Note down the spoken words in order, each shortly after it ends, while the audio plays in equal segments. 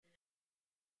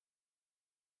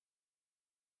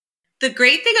the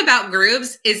great thing about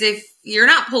groups is if you're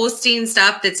not posting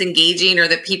stuff that's engaging or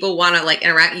that people want to like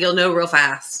interact, you'll know real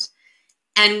fast.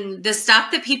 And the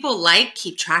stuff that people like,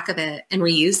 keep track of it and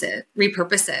reuse it,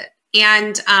 repurpose it.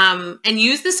 And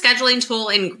use the scheduling tool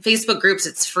in Facebook groups.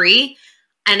 It's free.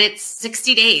 And it's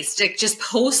 60 days to just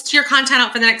post your content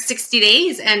out for the next 60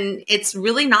 days. And it's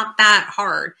really not that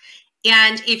hard.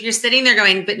 And if you're sitting there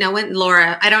going, but no one,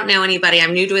 Laura, I don't know anybody.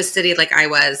 I'm new to a city like I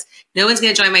was. No one's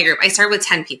going to join my group. I started with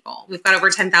 10 people. We've got over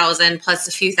 10,000 plus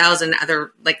a few thousand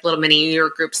other like little mini New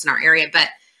York groups in our area. But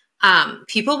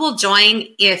people will join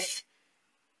if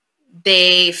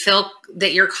they feel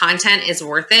that your content is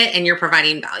worth it and you're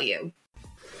providing value.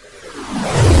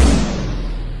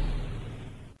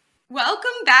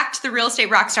 Welcome back to the Real Estate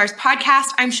Rockstars podcast.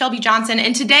 I'm Shelby Johnson,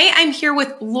 and today I'm here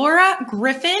with Laura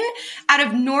Griffin out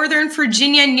of Northern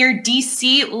Virginia near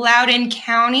DC, Loudoun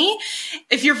County.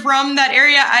 If you're from that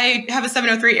area, I have a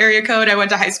 703 area code. I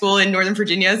went to high school in Northern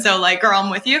Virginia, so like, girl, I'm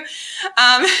with you.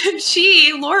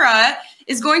 Laura,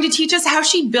 is going to teach us how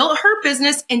she built her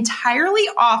business entirely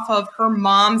off of her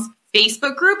mom's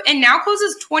Facebook group and now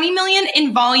closes 20 million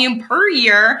in volume per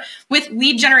year with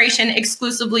lead generation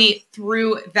exclusively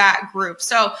through that group.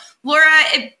 So Laura,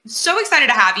 so excited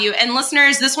to have you. And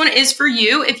listeners, this one is for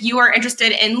you if you are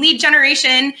interested in lead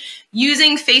generation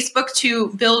using Facebook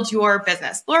to build your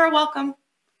business. Laura, welcome.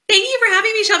 Thank you for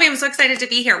having me, Shelby. I'm so excited to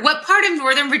be here. What part of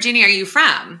Northern Virginia are you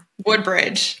from?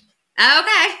 Woodbridge. Okay,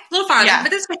 a little farther, yeah. But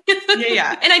this way.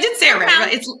 yeah. And I did say it right,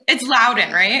 but it's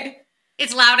Loudoun, right?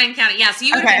 It's Loudoun County. Yeah, so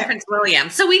you would have been Prince William.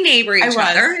 So we neighbor each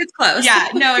other. It's close. Yeah,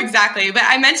 no, exactly. But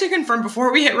I meant to confirm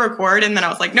before we hit record, and then I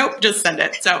was like, nope, just send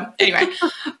it. So anyway.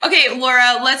 Okay,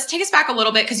 Laura, let's take us back a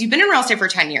little bit because you've been in real estate for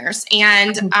 10 years.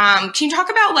 And can you talk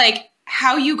about like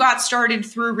how you got started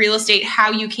through real estate,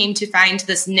 how you came to find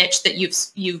this niche that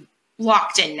you've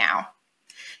locked in now?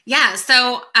 Yeah.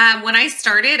 So when I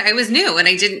started, I was new and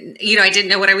I didn't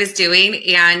know what I was doing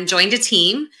and joined a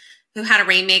team who had a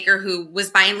rainmaker who was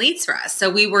buying leads for us. So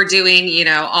we were doing,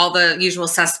 all the usual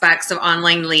suspects of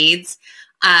online leads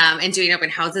and doing open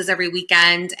houses every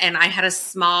weekend. And I had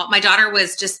my daughter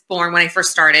was just born when I first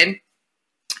started.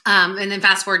 And then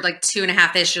fast forward like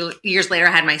 2.5-ish years later,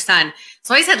 I had my son.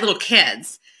 So I always had little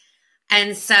kids.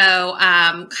 And so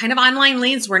kind of online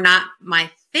leads were not my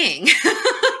thing.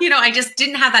 I just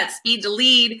didn't have that speed to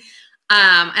lead.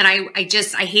 And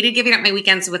I hated giving up my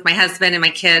weekends with my husband and my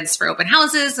kids for open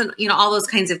houses and, all those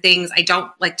kinds of things. I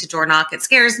don't like to door knock. It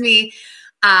scares me.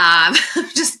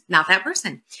 Just not that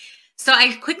person. So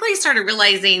I quickly started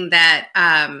realizing that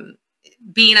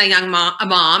being a young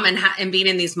mom and being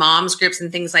in these moms groups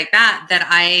and things like that, that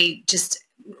it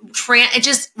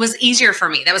just was easier for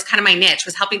me. That was kind of my niche,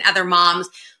 was helping other moms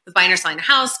with buying or selling a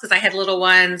house because I had little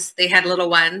ones. They had little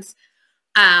ones.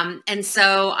 And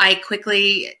so I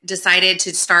quickly decided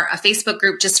to start a Facebook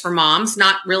group just for moms,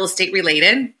 not real estate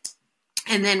related,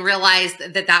 and then realized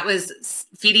that was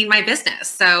feeding my business.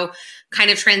 So kind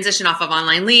of transition off of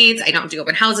online leads. I don't do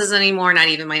open houses anymore, not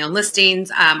even my own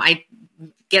listings. I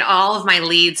get all of my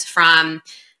leads from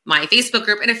my Facebook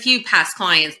group and a few past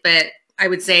clients, but I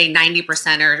would say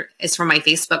 90% is from my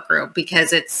Facebook group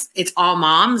because it's all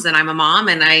moms and I'm a mom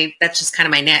and that's just kind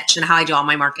of my niche and how I do all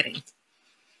my marketing.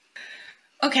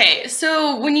 Okay,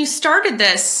 so when you started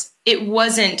this, it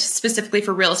wasn't specifically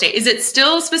for real estate. Is it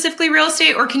still specifically real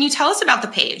estate, or can you tell us about the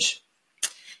page?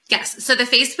 Yes. So the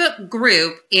Facebook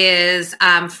group is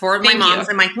for my moms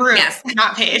and my group, yes,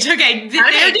 not page. Okay,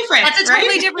 they're different. That's a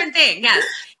totally different thing. Yes,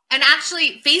 and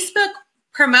actually, Facebook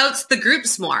promotes the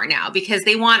groups more now because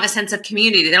they want a sense of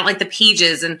community. They don't like the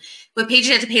pages, and with pages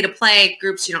you have to pay to play.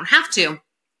 Groups you don't have to.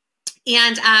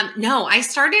 And no, I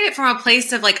started it from a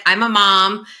place of like, I'm a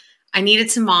mom. I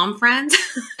needed some mom friends.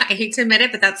 I hate to admit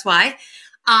it, but that's why.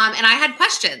 And I had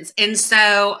questions. And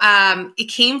so it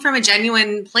came from a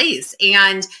genuine place.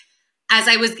 And as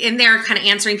I was in there kind of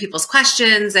answering people's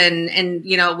questions and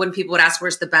when people would ask,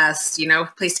 where's the best,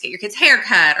 place to get your kid's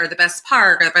haircut or the best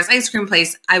park or the best ice cream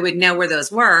place, I would know where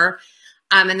those were.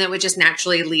 And then it would just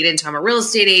naturally lead into I'm a real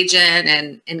estate agent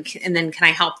and then can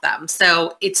I help them?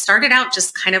 So it started out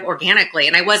just kind of organically.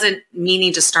 And I wasn't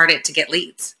meaning to start it to get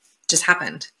leads. It just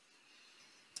happened.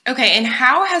 Okay. And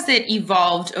how has it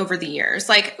evolved over the years?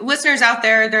 Like listeners out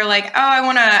there, they're like, oh, I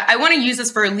want to use this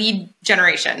for lead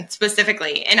generation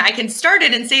specifically. And I can start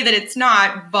it and say that it's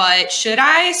not, but should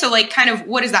I? So like kind of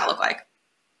what does that look like?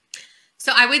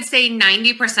 So I would say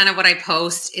 90% of what I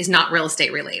post is not real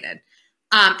estate related.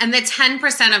 And the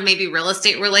 10% of maybe real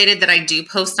estate related that I do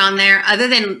post on there, other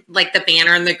than like the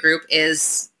banner in the group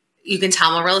is, you can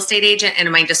tell I'm a real estate agent and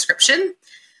in my description,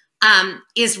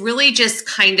 is really just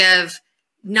kind of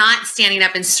not standing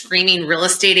up and screaming, real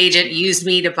estate agent used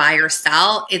me to buy or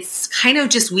sell. It's kind of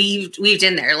just weaved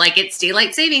in there. Like, it's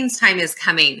daylight savings time is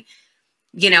coming.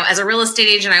 As a real estate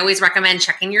agent, I always recommend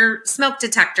checking your smoke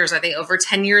detectors. Are they over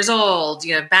 10 years old?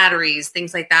 Batteries,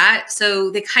 things like that.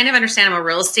 So they kind of understand I'm a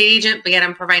real estate agent, but yet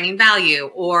I'm providing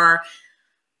value. Or,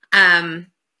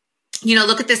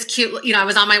 look at this cute, I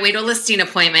was on my way to a listing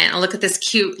appointment and look at this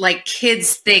cute, like,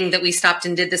 kids thing that we stopped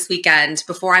and did this weekend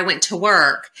before I went to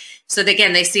work. So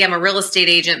again, they see I'm a real estate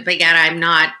agent, but yet I'm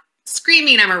not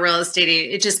screaming I'm a real estate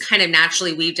agent. It just kind of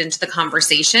naturally weaved into the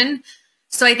conversation.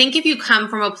 So I think if you come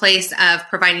from a place of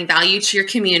providing value to your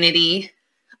community,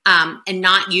 and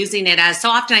not using it as, so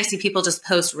often I see people just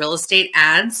post real estate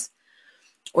ads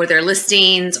or their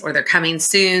listings or their coming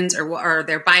soons or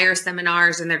their buyer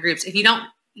seminars in their groups.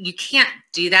 You can't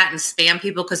do that and spam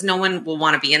people because no one will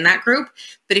want to be in that group.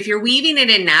 But if you're weaving it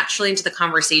in naturally into the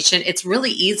conversation, it's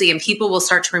really easy and people will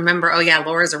start to remember, oh yeah,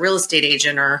 Laura's a real estate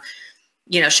agent, or,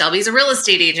 Shelby's a real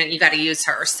estate agent. You got to use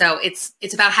her. So it's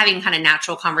about having kind of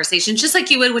natural conversations, just like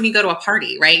you would when you go to a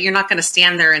party, right? You're not going to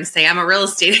stand there and say, I'm a real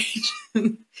estate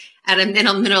agent at a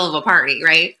middle of a party,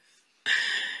 right?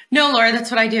 No, Laura, that's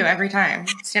what I do every time.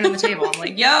 Stand on the table. I'm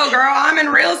like, yo, girl, I'm in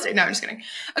real estate. No, I'm just kidding.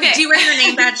 Okay. Do you wear your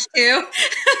name badge too?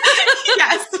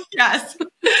 Yes.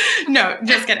 No,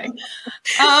 just kidding.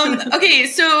 Okay,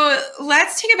 so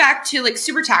let's take it back to like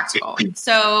super tactical.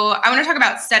 So I want to talk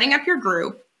about setting up your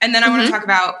group. And then I want to talk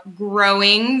about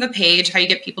growing the page, how you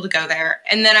get people to go there.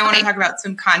 And then I want to talk about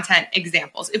some content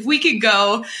examples. If we could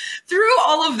go through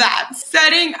all of that,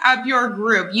 setting up your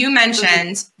group. You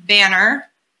mentioned banner.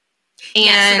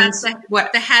 And so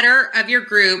that's the header of your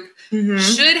group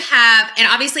should have, and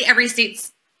obviously every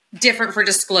state's different for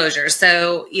disclosure.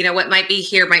 So, what might be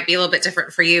here might be a little bit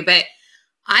different for you, but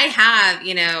I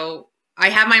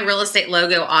have my real estate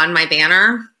logo on my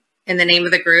banner and the name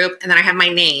of the group. And then I have my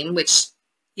name, which,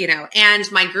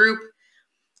 and my group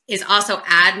is also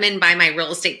admin by my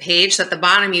real estate page. So at the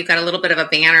bottom, you've got a little bit of a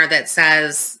banner that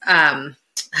says,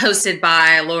 hosted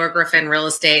by Laura Griffin Real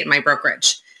Estate, my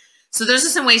brokerage. So those are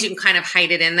some ways you can kind of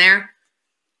hide it in there.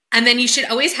 And then you should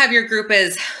always have your group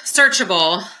as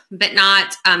searchable, but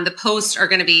not, the posts are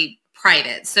going to be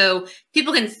private. So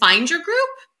people can find your group,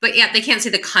 but yet they can't see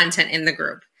the content in the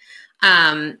group.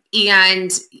 And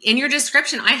in your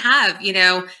description, I have,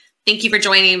 thank you for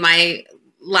joining my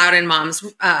Loudon Moms,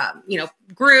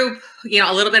 group,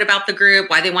 a little bit about the group,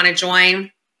 why they want to join.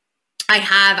 I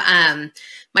have,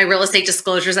 my real estate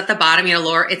disclosures at the bottom,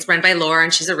 Laura, it's run by Laura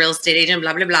and she's a real estate agent,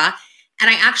 blah, blah, blah. And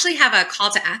I actually have a call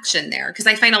to action there because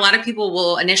I find a lot of people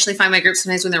will initially find my group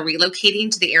sometimes when they're relocating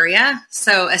to the area.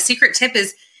 So a secret tip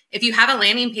is if you have a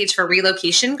landing page for a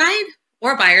relocation guide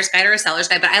or a buyer's guide or a seller's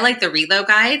guide, but I like the relo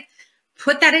guide,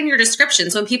 put that in your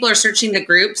description. So when people are searching the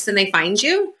groups and they find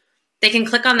you, they can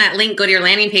click on that link, go to your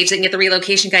landing page, they can get the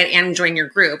relocation guide and join your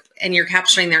group and you're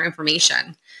capturing their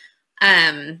information.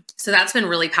 So that's been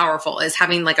really powerful is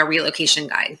having like a relocation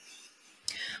guide.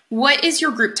 What is your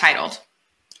group titled?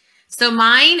 So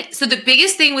the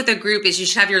biggest thing with a group is you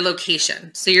should have your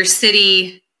location. So your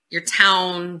city, your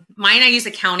town. Mine, I use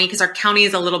a county because our county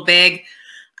is a little big,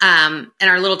 and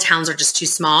our little towns are just too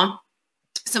small.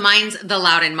 So mine's the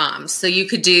Loudon Moms. So you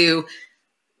could do,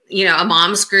 a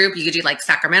mom's group. You could do like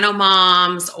Sacramento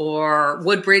Moms or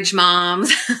Woodbridge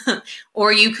Moms,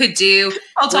 or you could do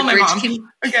I'll tell my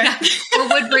mom. Or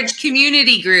Woodbridge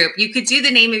Community Group. You could do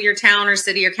the name of your town or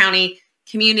city or county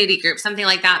community group, something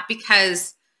like that,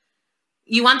 because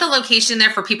you want the location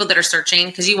there for people that are searching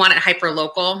because you want it hyper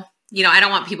local. I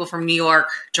don't want people from New York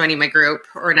joining my group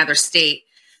or another state.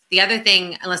 The other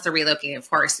thing, unless they're relocating, of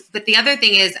course, but the other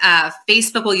thing is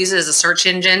Facebook will use it as a search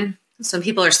engine. So when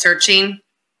people are searching,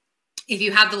 if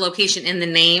you have the location in the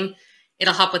name,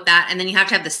 it'll help with that. And then you have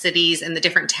to have the cities and the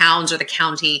different towns or the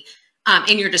county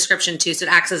in your description too. So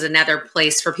it acts as another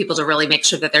place for people to really make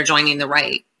sure that they're joining the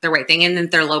right thing and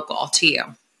that they're local to you.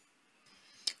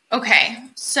 Okay,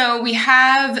 so we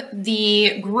have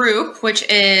the group, which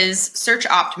is search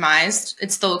optimized.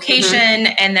 It's the location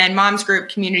and then mom's group,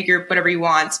 community group, whatever you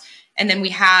want. And then we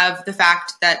have the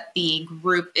fact that the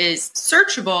group is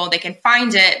searchable. They can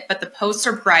find it, but the posts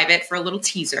are private for a little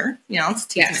teaser. Let's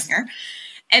tease them here.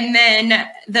 And then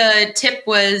the tip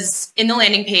was in the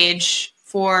landing page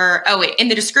in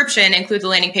the description, include the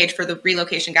landing page for the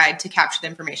relocation guide to capture the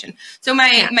information. So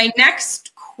my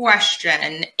next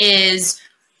question is,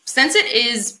 since it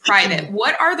is private,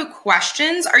 what are the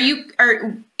questions are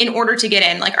in order to get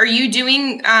in? Like, are you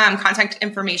doing contact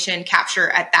information capture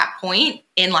at that point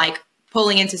in like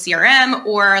pulling into CRM,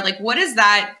 or like what does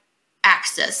that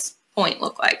access point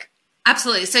look like?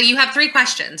 Absolutely. So you have 3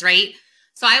 questions, right?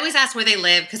 So I always ask where they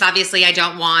live because obviously I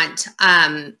don't want,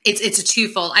 it's a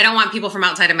twofold. I don't want people from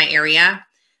outside of my area,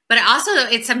 but I also,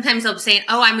 it's sometimes they'll say,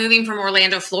 oh, I'm moving from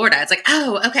Orlando, Florida. It's like,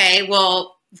 oh, okay,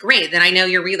 well, great. Then I know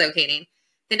you're relocating.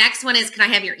 The next one is, can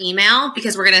I have your email?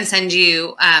 Because we're going to send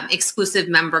you exclusive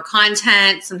member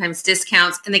content, sometimes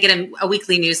discounts, and they get a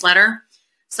weekly newsletter.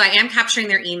 So I am capturing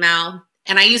their email.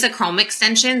 And I use a Chrome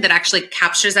extension that actually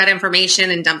captures that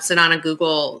information and dumps it on a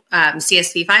Google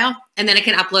CSV file. And then it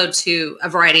can upload to a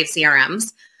variety of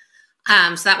CRMs.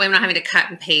 So that way I'm not having to cut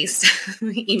and paste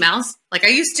emails like I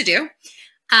used to do.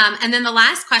 And then the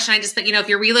last question I just put, if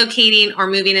you're relocating or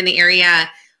moving in the area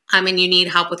and you need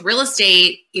help with real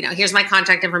estate, here's my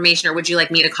contact information, or would you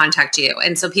like me to contact you?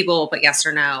 And so people will put yes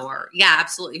or no, or yeah,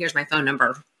 absolutely. Here's my phone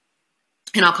number.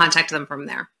 And I'll contact them from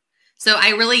there. So I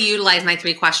really utilize my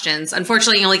 3 questions.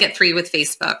 Unfortunately, you only get 3 with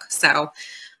Facebook. So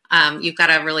you've got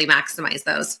to really maximize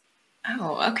those.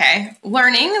 Oh, okay.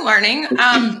 Learning.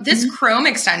 This Chrome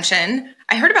extension,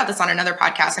 I heard about this on another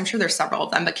podcast. I'm sure there's several of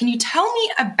them, but can you tell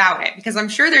me about it? Because I'm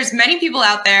sure there's many people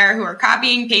out there who are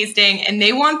copying, pasting, and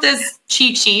they want this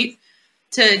cheat sheet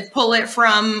to pull it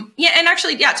from,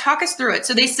 talk us through it.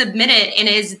 So they submit it, and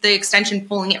is the extension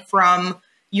pulling it from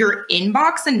your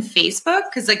inbox and Facebook?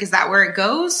 Because is that where it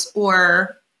goes,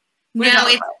 or? No,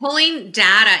 it's pulling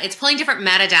data. It's pulling different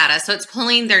metadata. So it's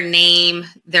pulling their name,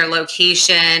 their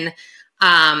location.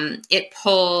 It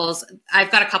pulls,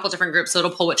 I've got a couple different groups. So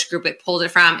it'll pull which group it pulled it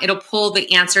from. It'll pull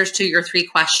the answers to your 3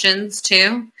 questions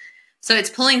too. So it's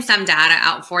pulling some data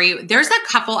out for you. There's a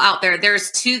couple out there. There's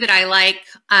 2 that I like.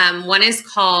 One is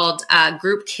called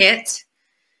Group Kit.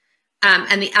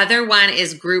 And the other one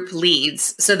is Group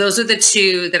Leads. So those are the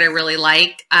 2 that I really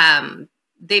like.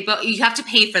 You have to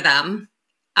pay for them.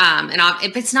 And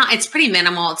if it's pretty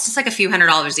minimal. It's just like a few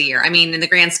 $100s a year. I mean, in the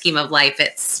grand scheme of life,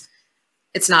 it's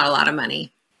not a lot of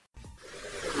money.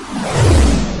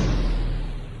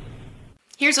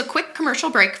 Here's a quick commercial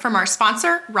break from our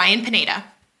sponsor, Ryan Pineda.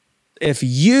 If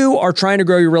you are trying to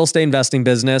grow your real estate investing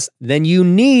business, then you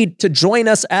need to join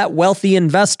us at Wealthy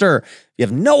Investor. If you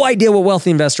have no idea what Wealthy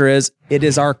Investor is, it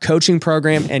is our coaching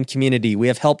program and community. We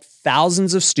have helped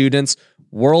thousands of students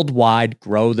worldwide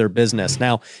grow their business.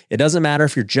 Now, it doesn't matter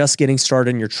if you're just getting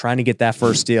started and you're trying to get that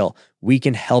first deal. We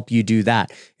can help you do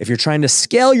that. If you're trying to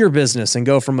scale your business and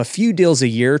go from a few deals a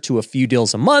year to a few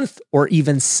deals a month, or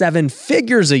even 7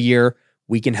 figures a year,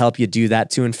 we can help you do that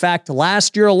too. In fact,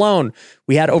 last year alone,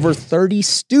 we had over 30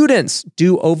 students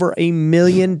do over $1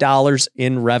 million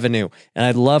in revenue. And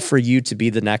I'd love for you to be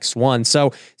the next one.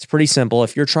 So it's pretty simple.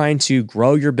 If you're trying to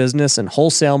grow your business and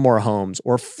wholesale more homes,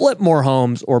 or flip more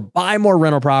homes, or buy more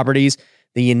rental properties,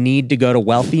 then you need to go to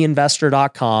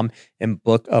wealthyinvestor.com and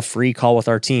book a free call with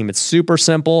our team. It's super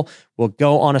simple. We'll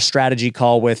go on a strategy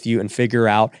call with you and figure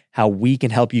out how we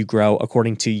can help you grow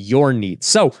according to your needs.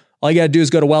 So all you got to do is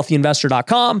go to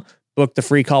wealthyinvestor.com, book the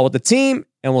free call with the team,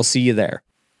 and we'll see you there.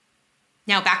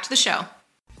 Now back to the show.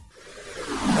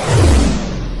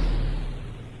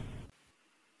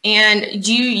 And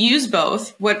do you use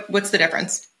both? What's the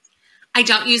difference? I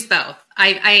don't use both.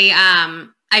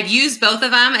 I've used both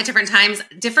of them at different times.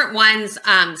 Different ones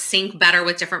sync better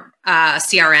with different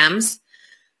CRMs.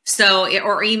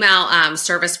 Or email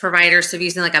service providers. So if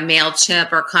using like a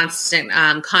MailChimp or Constant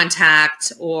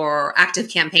Contact or Active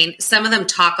Campaign, some of them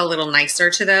talk a little nicer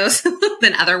to those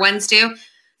than other ones do.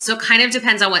 So it kind of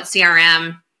depends on what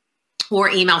CRM or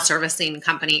email servicing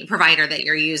company provider that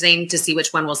you're using to see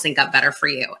which one will sync up better for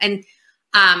you. And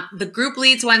the Group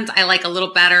Leads ones I like a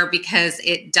little better because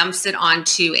it dumps it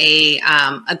onto a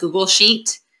Google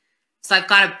Sheet. So I've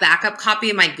got a backup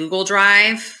copy of my Google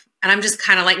Drive. And I'm just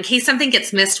kind of like, in case something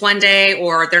gets missed one day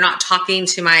or they're not talking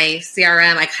to my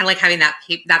CRM, I kind of like having that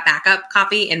backup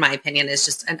copy, in my opinion, is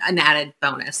just an added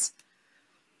bonus.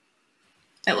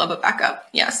 I love a backup.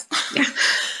 Yes. Yeah.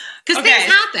 Because things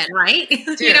happen, right?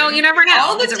 Dude, you never know.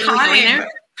 All the time. Really yeah.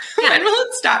 When will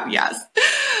it stop? Yes.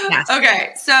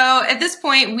 Okay. So at this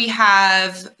point, we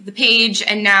have the page,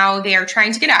 and now they are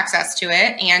trying to get access to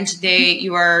it. And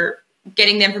you are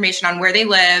getting the information on where they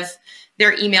live,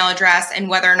 their email address, and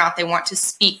whether or not they want to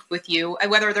speak with you,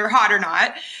 whether they're hot or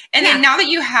not. And then now that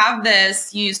you have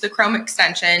this, use the Chrome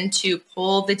extension to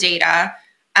pull the data.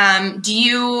 Do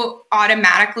you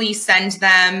automatically send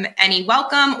them any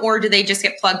welcome, or do they just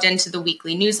get plugged into the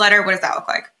weekly newsletter? What does that look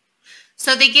like?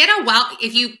 So they get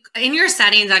if you, in your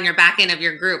settings on your back end of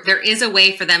your group, there is a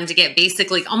way for them to get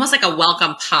basically almost like a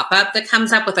welcome pop-up that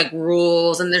comes up with like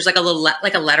rules, and there's like a little,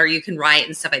 like a letter you can write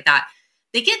and stuff like that.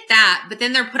 They get that, but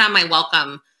then they're put on my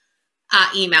welcome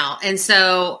email. And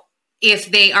so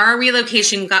if they are a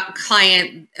relocation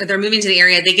client, they're moving to the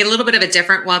area, they get a little bit of a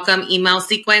different welcome email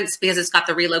sequence because it's got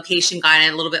the relocation guide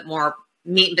and a little bit more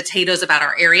meat and potatoes about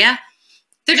our area.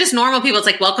 They're just normal people. It's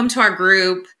like, welcome to our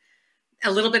group, a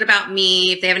little bit about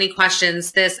me, if they have any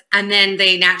questions, this, and then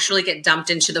they naturally get dumped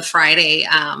into the Friday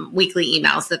weekly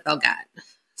emails that they'll get.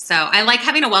 So I like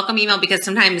having a welcome email because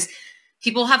sometimes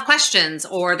people have questions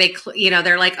or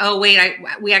they're like, oh, wait,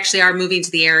 we actually are moving to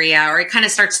the area. Or it kind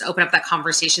of starts to open up that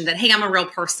conversation that, hey, I'm a real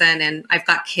person and I've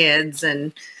got kids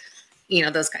and,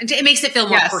 those kinds. It makes it feel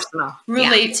more personal.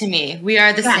 Relate to me. We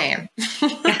are the same.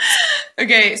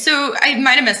 Okay. So I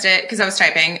might've missed it because I was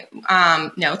typing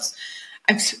notes.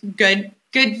 I'm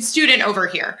good student over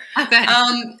here. Oh, good.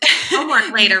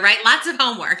 Homework later, right? Lots of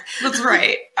homework. That's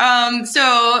right.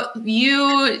 So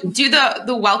you do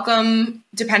the welcome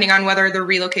depending on whether they're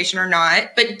relocation or not.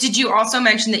 But did you also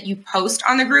mention that you post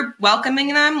on the group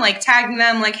welcoming them, like tagging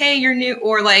them, like, hey, you're new,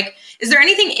 or like, is there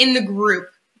anything in the group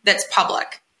that's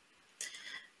public?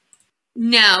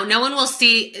 No one will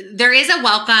see. There is a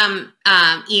welcome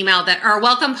email or a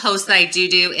welcome post that I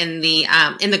do in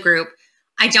the group.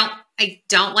 I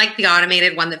don't like the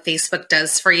automated one that Facebook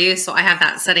does for you. So I have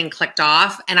that setting clicked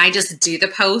off and I just do the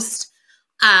post.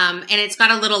 And it's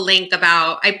got a little link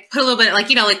about, I put a little bit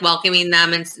like welcoming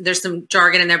them. And there's some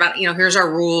jargon in there about, here's our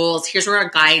rules. Here's where our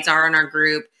guides are in our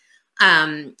group.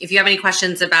 If you have any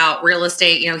questions about real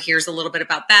estate, here's a little bit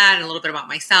about that and a little bit about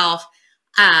myself.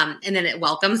 And then it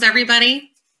welcomes everybody.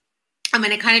 And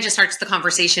it kind of just starts the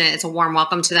conversation. It's a warm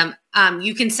welcome to them.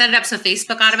 You can set it up so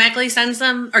Facebook automatically sends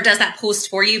them or does that post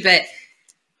for you, but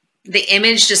the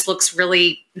image just looks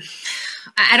really,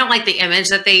 I don't like the image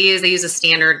that they use. They use a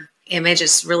standard image.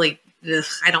 It's really,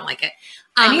 I don't like it.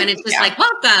 And it's just like,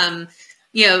 welcome,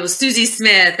 Susie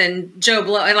Smith and Joe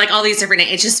Blow and like all these different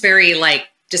names. It's just very like,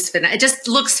 it just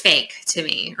looks fake to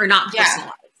me or not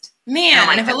personalized. Man,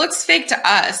 and if it looks fake to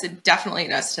us, it definitely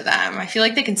does to them. I feel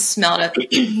like they can smell it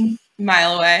a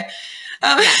mile away.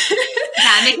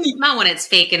 They can smell when it's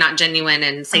fake and not genuine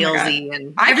and salesy,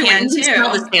 and I can too.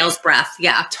 Smell the sales breath.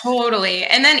 Yeah, totally.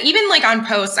 And then even like on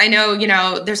posts, I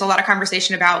know there's a lot of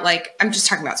conversation about like I'm just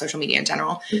talking about social media in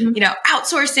general. Mm-hmm.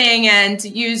 Outsourcing and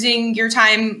using your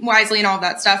time wisely and all of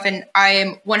that stuff. And I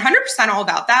am 100% all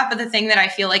about that. But the thing that I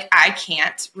feel like I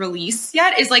can't release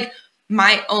yet is like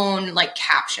my own like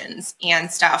captions and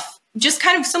stuff. Just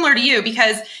kind of similar to you,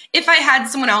 because if I had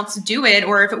someone else do it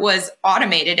or if it was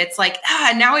automated, it's like,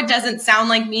 now it doesn't sound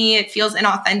like me. It feels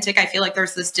inauthentic. I feel like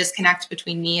there's this disconnect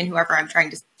between me and whoever I'm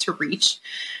trying to reach.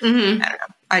 Mm-hmm. I don't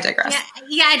know. I digress.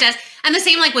 Yeah, it does. And the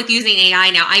same like with using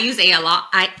AI now. I use AI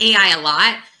a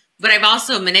lot, but I've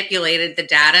also manipulated the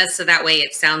data so that way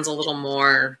it sounds a little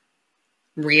more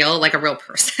real, like a real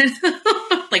person,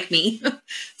 like me.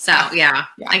 So yeah,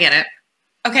 I get it.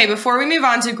 Okay, before we move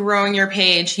on to growing your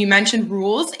page, you mentioned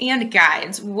rules and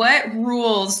guides. What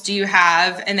rules do you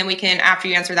have? And then we can, after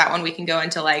you answer that one, we can go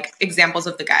into like examples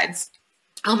of the guides.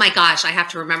 Oh my gosh, I have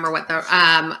to remember what they are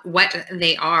off the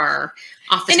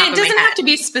top of my head. And it doesn't have to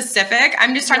be specific.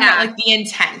 I'm just talking about like the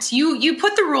intent. You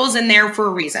put the rules in there for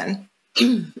a reason.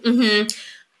 Mm-hmm.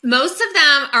 Most of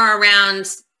them are around,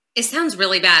 it sounds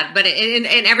really bad, but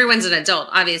and everyone's an adult,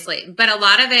 obviously. But a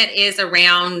lot of it is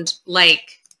around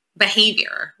like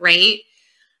behavior, right?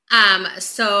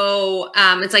 So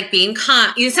it's like being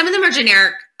some of them are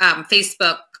generic.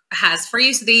 Facebook has for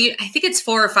you. So I think it's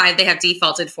 4 or 5 they have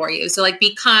defaulted for you. So like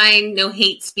be kind, no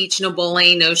hate speech, no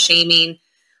bullying, no shaming.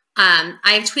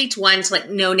 I've tweaked one to like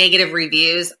no negative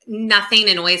reviews. Nothing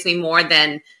annoys me more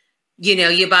than,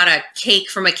 you bought a cake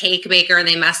from a cake maker and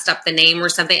they messed up the name or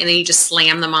something and then you just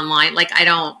slam them online. Like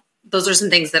those are some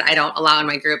things that I don't allow in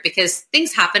my group because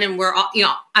things happen and we're all,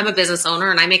 I'm a business owner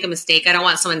and I make a mistake. I don't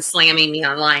want someone slamming me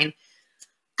online.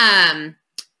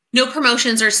 No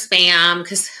promotions or spam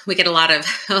because we get a lot of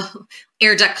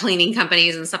air duct cleaning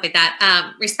companies and stuff like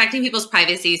that. Respecting people's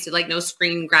privacy. So like no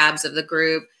screen grabs of the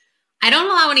group. I don't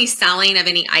allow any selling of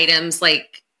any items.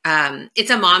 Like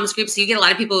it's a mom's group. So you get a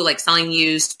lot of people who like selling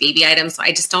used baby items. So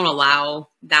I just don't allow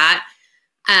that.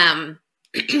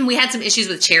 We had some issues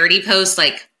with charity posts,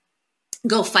 like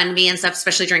GoFundMe and stuff,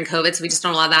 especially during COVID. So we just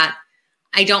don't allow that.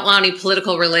 I don't allow any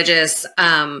political, religious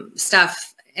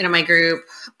stuff in my group.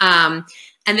 And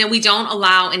then we don't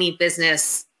allow any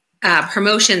business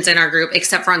promotions in our group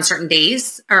except for on certain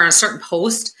days or on a certain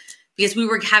post because we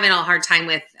were having a hard time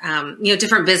with,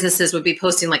 different businesses would be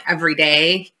posting like every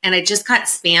day and it just got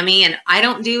spammy and I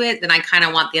don't do it. Then I kind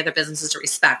of want the other businesses to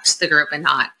respect the group and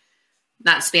not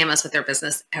spam us with their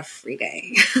business every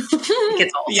day. It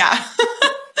gets old. Yeah.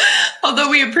 Although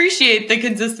we appreciate the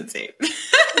consistency.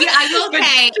 Yeah, I will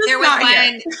say just there was not one,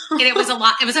 yet. and it was a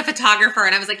lot. It was a photographer,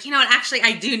 and I was like, you know what? Actually,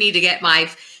 I do need to get my,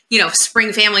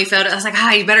 spring family photo. I was like,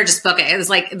 you better just book it. It was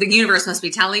like the universe must be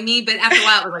telling me. But after a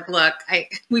while, I was like, look,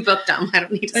 we booked them. I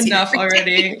don't need to see Enough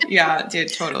everything. already. Yeah,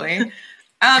 dude, totally.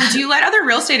 Do you let other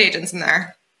real estate agents in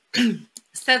there?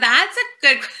 So that's a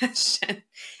good question.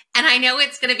 And I know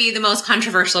it's going to be the most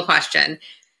controversial question.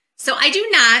 So I do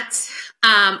not.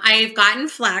 I've gotten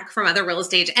flack from other real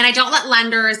estate, and I don't let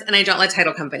lenders and I don't let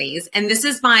title companies. And this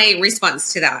is my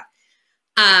response to that.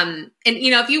 And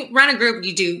if you run a group,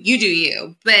 you do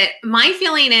you. But my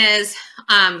feeling is,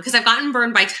 because I've gotten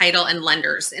burned by title and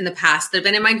lenders in the past, they've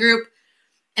been in my group,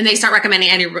 and they start recommending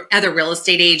any other real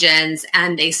estate agents,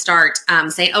 and they start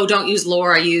saying, "Oh, don't use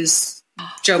Laura, use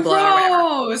Joe Blow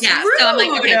or whatever." Yeah, rude. so I'm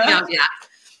like, okay, don't do that.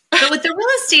 But with the real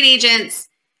estate agents,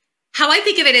 how I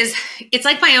think of it is, it's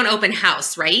like my own open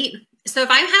house, right? So if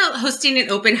I'm hosting an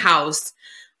open house,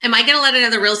 am I going to let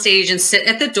another real estate agent sit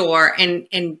at the door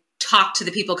and talk to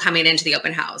the people coming into the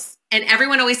open house? And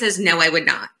everyone always says, no, I would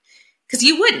not. Because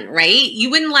you wouldn't, right? You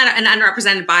wouldn't let an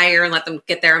unrepresented buyer and let them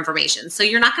get their information. So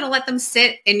you're not going to let them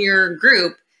sit in your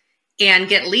group and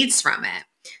get leads from it.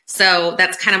 So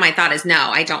that's kind of my thought is, no,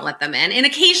 I don't let them in. And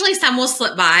occasionally some will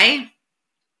slip by,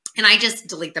 and I just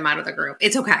delete them out of the group.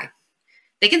 It's okay.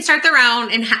 They can start their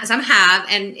own, and some have,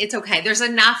 and it's okay. There's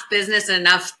enough business and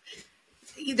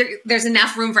there's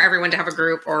enough room for everyone to have a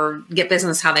group or get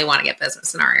business how they want to get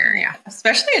business in our area.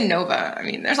 Especially in Nova. I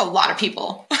mean, there's a lot of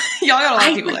people. Y'all got a lot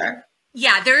of people there.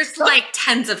 Yeah, there's like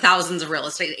tens of thousands of real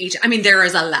estate agents. I mean, there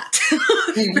is a lot.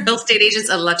 Real estate agents,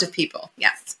 a lot of people.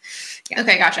 Yes. Yeah.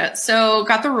 Okay, gotcha. So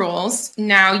got the rules.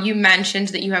 Now you mentioned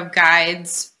that you have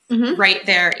guides right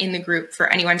there in the group for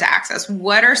anyone to access.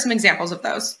 What are some examples of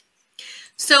those?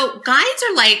 So guides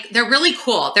are they're really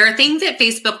cool. They're a thing that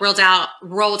Facebook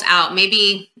rolled out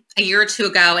maybe a year or two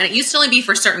ago. And it used to only be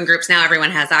for certain groups. Now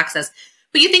everyone has access.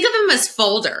 But you think of them as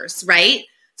folders, right?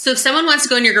 So if someone wants to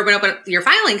go in your group and open up your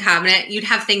filing cabinet, you'd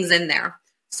have things in there.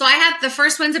 So I have the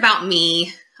first one's about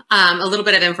me, a little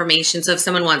bit of information. So if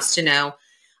someone wants to know.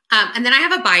 And then I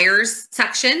have a buyer's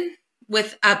section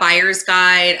with a buyer's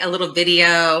guide, a little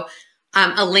video,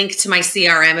 a link to my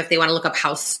CRM if they want to look up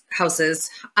houses.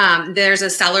 There's a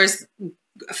seller's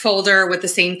folder with the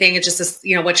same thing. It just says,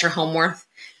 what's your home worth.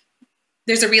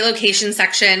 There's a relocation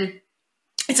section.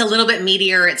 It's a little bit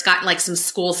meatier. It's got like some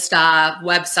school stuff,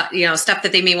 website, stuff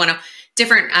that they may want to,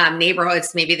 different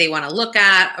neighborhoods maybe they want to look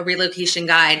at, a relocation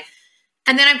guide.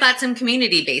 And then I've got some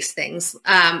community-based things,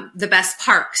 the best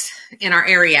parks in our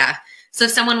area. So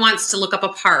if someone wants to look up a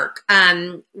park,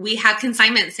 we have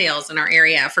consignment sales in our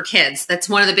area for kids. That's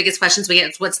one of the biggest questions we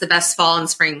get. Is what's the best fall and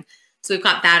spring? So we've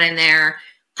got that in there.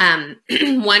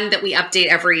 One that we update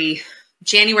every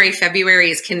January,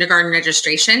 February is kindergarten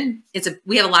registration.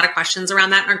 We have a lot of questions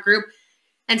around that in our group.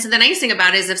 And so the nice thing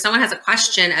about it is if someone has a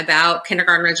question about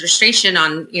kindergarten registration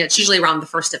on, it's usually around the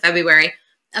 1st of February,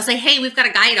 I'll say, hey, we've got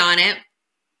a guide on it.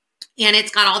 And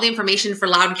it's got all the information for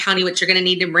Loudoun County, which you're going to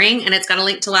need to bring. And it's got a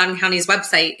link to Loudoun County's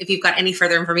website if you've got any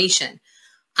further information.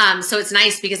 So it's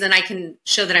nice because then I can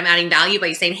show that I'm adding value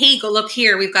by saying, hey, go look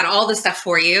here. We've got all this stuff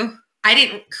for you. I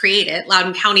didn't create it.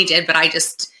 Loudoun County did, but I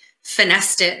just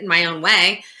finessed it in my own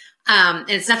way. And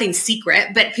it's nothing secret,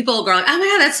 but people will go like, oh my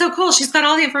God, that's so cool. She's got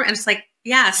all the information. And it's like,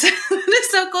 yes,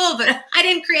 it's so cool, but I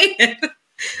didn't create it.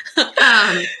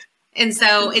 And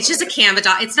so it's just a Canva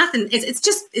doc. It's nothing.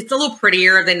 It's a little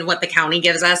prettier than what the county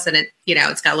gives us. And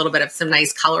it's got a little bit of some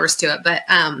nice colors to it, but,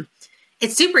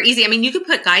 it's super easy. I mean, you can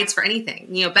put guides for anything,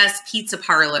 best pizza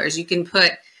parlors. You can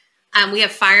put, we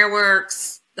have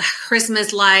fireworks,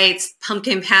 Christmas lights,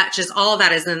 pumpkin patches, all of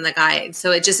that is in the guide.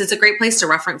 So it's a great place to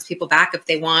reference people back if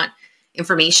they want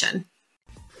information.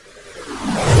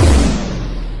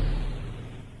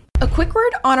 A quick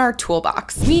word on our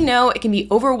toolbox. We know it can be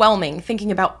overwhelming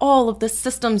thinking about all of the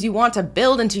systems you want to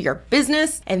build into your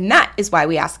business, and that is why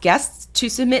we ask guests to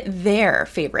submit their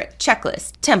favorite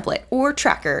checklist, template, or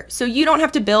tracker so you don't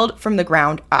have to build from the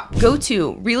ground up. Go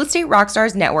to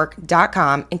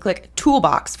realestaterockstarsnetwork.com and click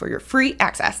Toolbox for your free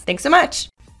access. Thanks so much.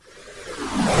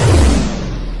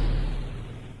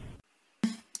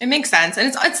 It makes sense. And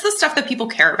it's the stuff that people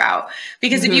care about.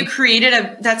 Because if you created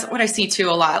that's what I see too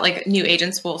a lot, like new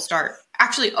agents will start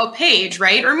actually a page,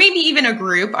 right? Or maybe even a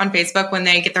group on Facebook when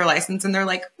they get their license and they're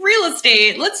like, real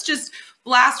estate, let's just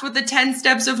blast with the 10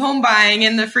 steps of home buying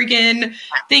and the freaking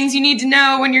things you need to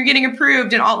know when you're getting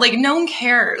approved and all. Like, no one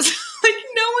cares. Like,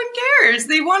 no one cares.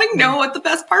 They want to know what the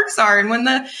best parks are and when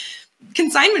the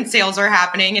consignment sales are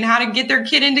happening and how to get their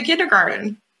kid into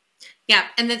kindergarten. Yeah.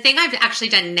 And the thing I've actually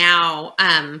done now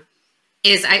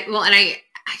is I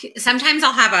sometimes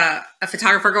I'll have a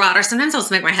photographer go out, or sometimes I'll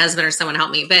just make my husband or someone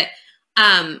help me. But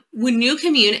when new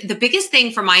community, the biggest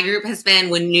thing for my group has been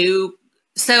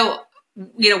so,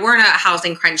 we're in a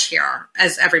housing crunch here,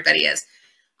 as everybody is.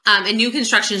 And new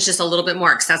construction is just a little bit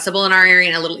more accessible in our area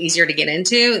and a little easier to get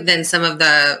into than some of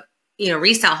the,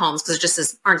 resale homes,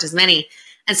 because aren't as many.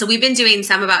 And so we've been doing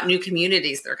some about new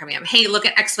communities that are coming up. Hey, look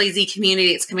at XYZ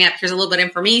community. It's coming up. Here's a little bit of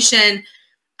information.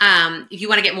 If you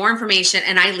want to get more information,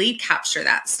 and I lead capture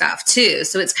that stuff too.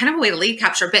 So it's kind of a way to lead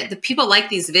capture, but the people like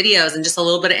these videos and just a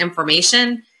little bit of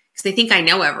information because they think I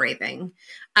know everything.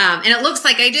 And it looks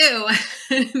like I do.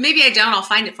 Maybe I don't, I'll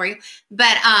find it for you.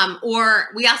 But, or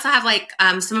we also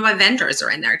have some of my vendors are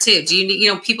in there too. Do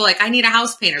you people like, I need a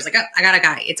house painter. It's like, oh, I got a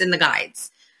guy. It's in the guides.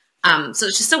 So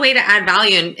it's just a way to add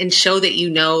value and show that you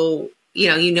know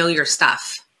your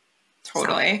stuff.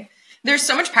 Totally. So. There's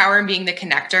so much power in being the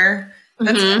connector.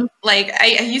 That's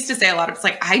I used to say a lot of, it's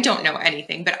like, I don't know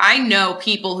anything, but I know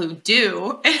people who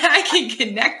do, and I can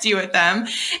connect you with them.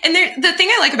 And the thing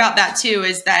I like about that too,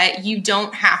 is that you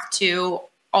don't have to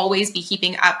always be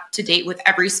keeping up to date with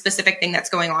every specific thing that's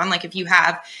going on. Like if you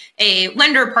have a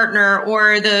lender partner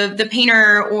or the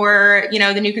painter or,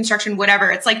 the new construction,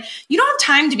 whatever, it's like, you don't have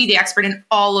time to be the expert in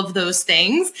all of those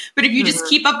things. But if you just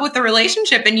keep up with the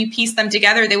relationship and you piece them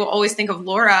together, they will always think of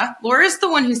Laura. Laura's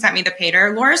the one who sent me the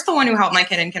painter. Laura's the one who helped my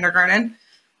kid in kindergarten.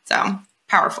 So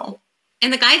powerful.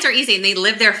 And the guides are easy and they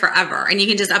live there forever and you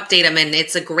can just update them. And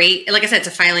it's a great, like I said, it's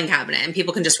a filing cabinet and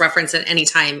people can just reference it any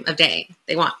time of day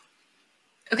they want.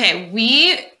 Okay,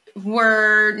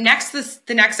 the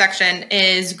next section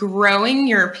is growing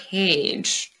your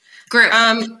page. Group.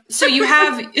 So you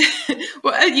have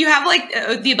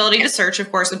the ability to search,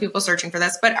 of course, when people are searching for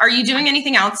this, but are you doing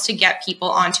anything else to get people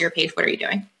onto your page? What are you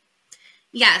doing?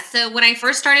 Yeah. So when I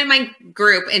first started my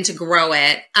group and to grow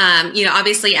it,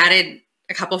 obviously added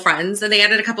a couple friends and they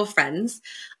added a couple friends.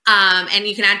 And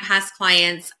you can add past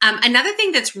clients. Another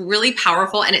thing that's really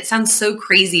powerful, and it sounds so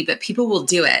crazy, but people will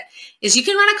do it, is you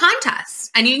can run a contest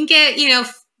and you can get,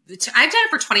 I've done it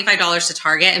for $25 to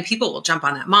Target and people will jump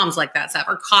on that. Moms like that stuff,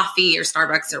 or coffee or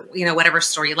Starbucks or, whatever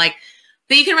store you like,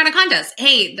 but you can run a contest.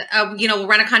 Hey, we'll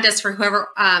run a contest for whoever,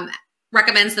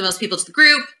 recommends the most people to the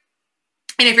group.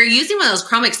 And if you're using one of those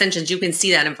Chrome extensions, you can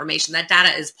see that information. That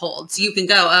data is pulled. So you can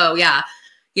go, oh yeah,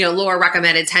 Laura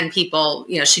recommended 10 people,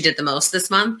 she did the most this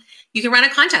month. You can run a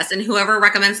contest and whoever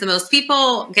recommends the most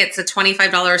people gets a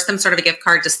 $25, some sort of a gift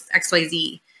card to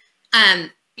XYZ.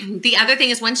 The other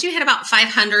thing is once you hit about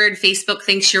 500, Facebook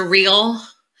thinks you're real,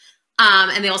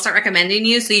 and they'll start recommending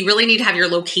you. So you really need to have your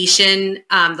location,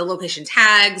 the location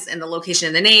tags and the location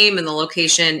in the name and the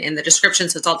location in the description.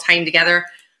 So it's all tying together.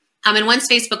 And once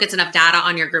Facebook gets enough data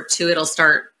on your group too, it'll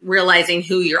start realizing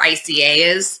who your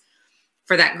ICA is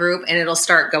for that group, and it'll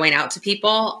start going out to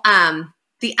people.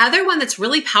 The other one that's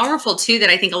really powerful too, that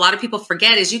I think a lot of people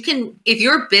forget is if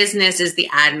your business is the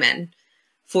admin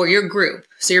for your group,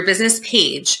 so your business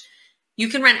page, you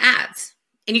can run ads.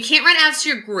 And you can't run ads to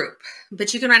your group,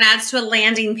 but you can run ads to a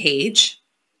landing page,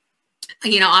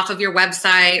 off of your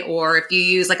website, or if you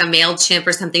use like a MailChimp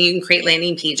or something, you can create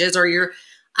landing pages, or your,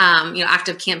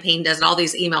 Active Campaign does it. All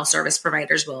these email service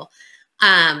providers will,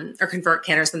 or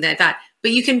ConvertKit or something like that.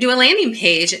 But you can do a landing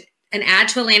page, an ad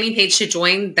to a landing page to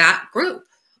join that group.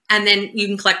 And then you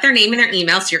can collect their name and their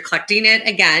email. So you're collecting it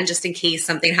again, just in case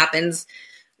something happens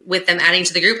with them adding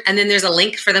to the group. And then there's a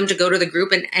link for them to go to the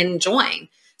group and join.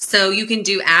 So you can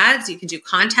do ads, you can do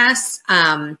contests,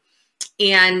 and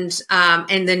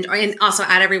also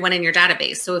add everyone in your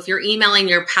database. So if you're emailing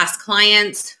your past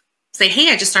clients, say,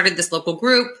 hey, I just started this local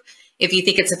group. If you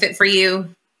think it's a fit for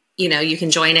you, you can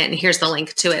join it. And here's the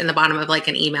link to it in the bottom of like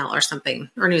an email or something,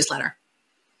 or newsletter.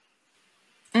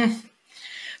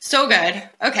 So good.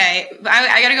 Okay.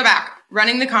 I got to go back.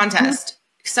 Running the contest.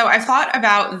 So I've thought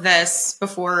about this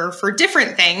before for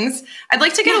different things. I'd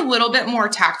like to get a little bit more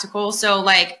tactical. So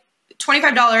like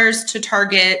 $25 to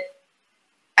Target,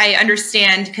 I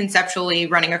understand conceptually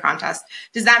running a contest.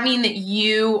 Does that mean that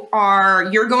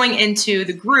you're going into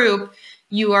the group,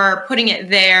 you are putting it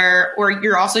there, or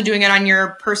you're also doing it on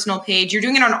your personal page? You're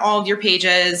doing it on all of your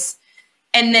pages.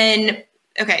 And then,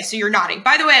 okay, so you're nodding.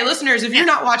 By the way, listeners, if you're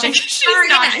not watching, she's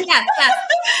nodding. Yes.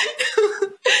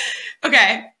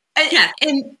 Okay. Yeah.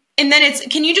 And then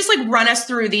can you just like run us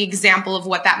through the example of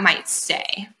what that might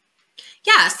say?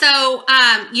 Yeah. So,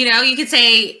 you could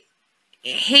say,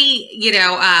 hey,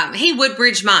 hey,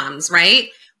 Woodbridge moms, right?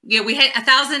 We hit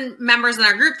 1,000 members in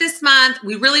our group this month.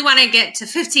 We really want to get to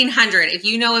 1,500. If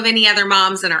you know of any other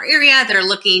moms in our area that are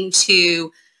looking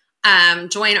to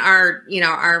join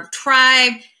our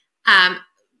tribe,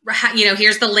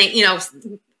 here's the link,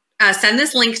 send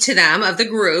this link to them of the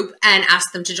group and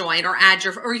ask them to join, or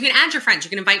or you can add your friends. You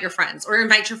can invite your friends or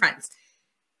invite your friends.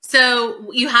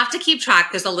 So you have to keep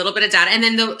track. There's a little bit of data. And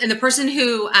then the person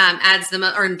who adds them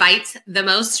or invites the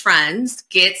most friends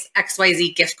gets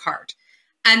XYZ gift card.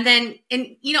 And then,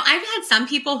 I've had some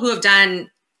people who have done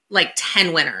like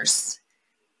 10 winners,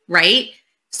 right?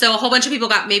 So a whole bunch of people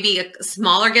got maybe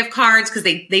smaller gift cards because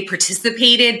they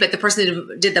participated, but the person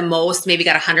who did the most maybe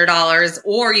got $100.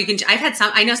 Or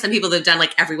I know some people that have done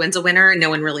like every win's a winner and no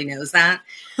one really knows that.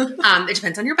 It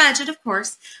depends on your budget, of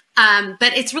course.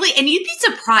 But it's really, and you'd be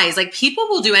surprised, like people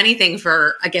will do anything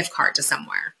for a gift card to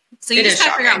somewhere. So you just got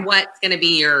to figure out what's going to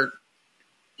be your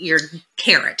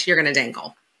carrot you're going to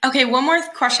dangle. Okay, one more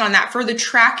question on that. For the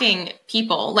tracking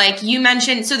people, like you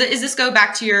mentioned, so does this go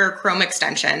back to your Chrome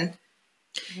extension?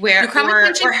 Or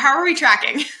how are we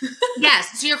tracking?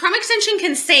 Yes. So your Chrome extension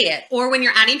can say it, or when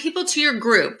you're adding people to your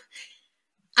group,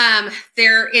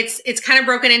 it's kind of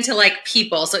broken into like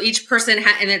people. So each person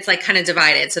and it's like kind of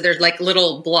divided. So there's like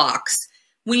little blocks.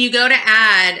 When you go to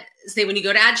add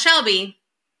Shelby,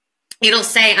 it'll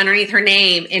say underneath her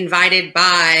name, invited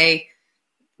by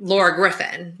Laura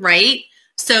Griffin, right?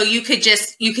 So you could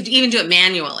even do it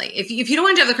manually. If you don't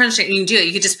want to do the current you can do it.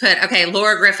 You could just put, okay,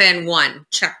 Laura Griffin 1,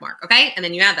 check mark. Okay. And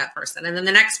then you add that person. And then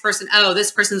the next person,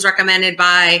 this person's recommended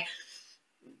by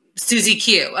Susie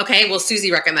Q. Okay. Well,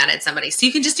 Susie recommended somebody. So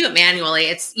you can just do it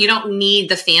manually. You don't need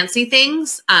the fancy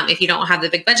things if you don't have the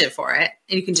big budget for it.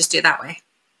 And you can just do it that way.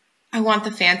 I want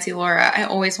the fancy, Laura. I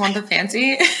always want the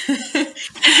fancy. And he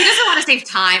doesn't want to save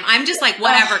time. I'm just like,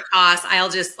 whatever it costs, I'll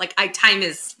just time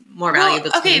is more valuable.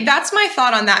 Well, okay, that's my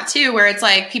thought on that too, where it's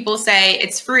like people say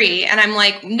it's free. And I'm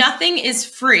like, nothing is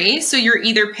free. So you're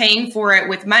either paying for it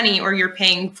with money or you're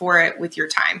paying for it with your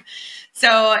time.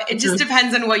 So it just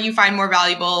depends on what you find more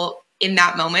valuable in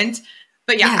that moment.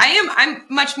 But yeah, I'm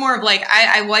much more of like,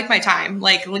 I like my time.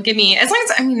 Like, give me, as long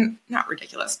as, not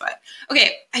ridiculous, but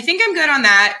okay, I think I'm good on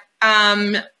that.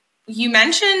 You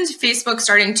mentioned Facebook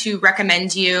starting to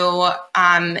recommend you,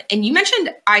 and you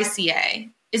mentioned ICA.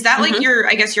 Is that like your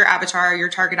avatar, your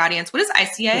target audience? What is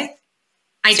ICA?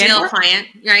 Ideal client,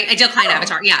 right? Ideal client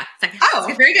avatar. Yeah.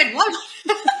 It's very good.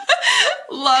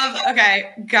 Love.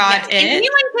 Okay. Got it. And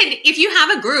if you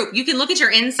have a group, you can look at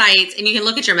your insights and you can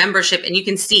look at your membership and you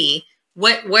can see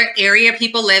what area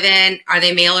people live in. Are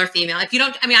they male or female? If you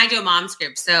don't, I do a mom's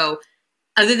group. So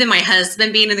other than my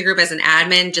husband being in the group as an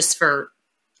admin, just for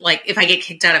like, if I get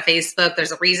kicked out of Facebook,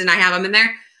 there's a reason I have them in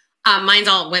there. Mine's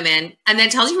all women. And then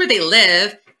it tells you where they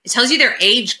live. It tells you their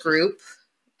age group,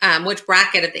 which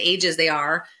bracket of the ages they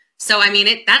are. So,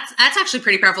 that's actually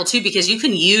pretty powerful too, because you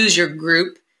can use your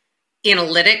group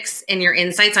analytics and your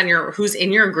insights on who's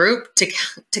in your group to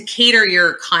cater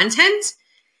your content.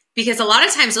 Because a lot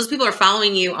of times those people are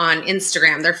following you on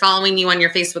Instagram. They're following you on your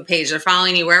Facebook page. They're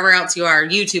following you wherever else you are,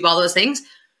 YouTube, all those things.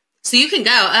 So you can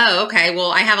go, oh, okay,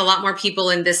 well, I have a lot more people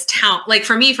in this town. Like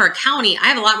for me, for a county, I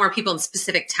have a lot more people in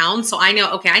specific towns. So I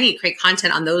know, okay, I need to create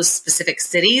content on those specific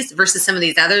cities versus some of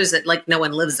these others that like no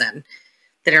one lives in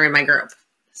that are in my group.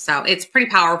 So it's pretty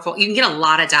powerful. You can get a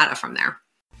lot of data from there.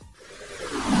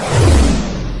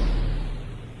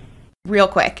 Real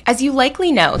quick, as you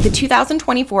likely know, the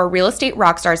 2024 Real Estate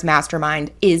Rockstars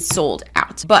Mastermind is sold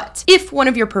out. But if one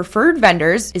of your preferred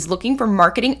vendors is looking for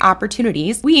marketing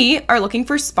opportunities, we are looking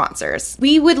for sponsors.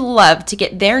 We would love to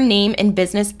get their name and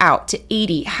business out to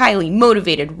 80 highly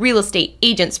motivated real estate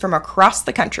agents from across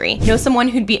the country. Know someone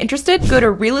who'd be interested? Go to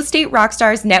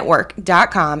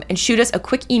realestaterockstarsnetwork.com and shoot us a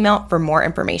quick email for more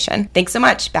information. Thanks so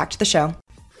much. Back to the show.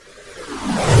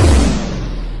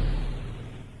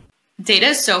 Data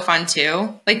is so fun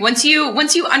too. Like once you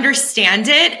understand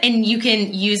it and you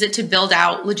can use it to build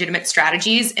out legitimate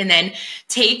strategies and then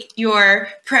take your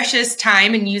precious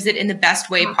time and use it in the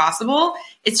best way possible,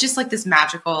 it's just like this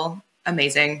magical,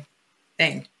 amazing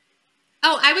thing.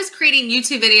 Oh, I was creating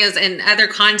YouTube videos and other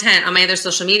content on my other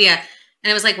social media. And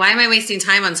I was like, why am I wasting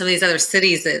time on some of these other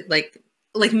cities that like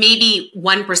maybe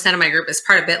 1% of my group is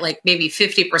part of it. Like maybe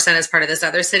 50% is part of this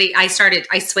other city. I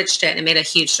switched it and it made a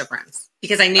huge difference.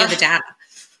 Because I knew the data.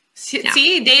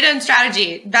 See, data and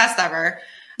strategy, best ever.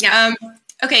 Yeah.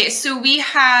 Okay, so we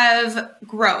have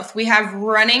growth. We have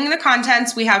running the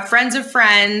contents. We have friends of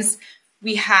friends.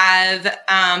 We have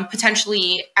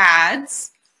potentially ads,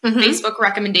 Facebook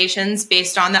recommendations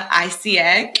based on the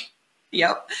ICA.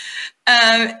 Yep.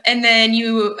 And then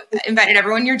you invited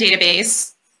everyone in your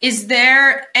database. Is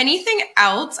there anything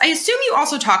else? I assume you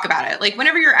also talk about it. Like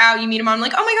whenever you're out, you meet a mom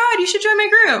like, oh my God, you should join my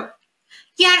group.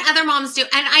 Yeah, and other moms do.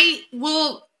 And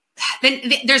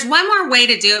there's one more way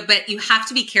to do it, but you have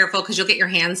to be careful because you'll get your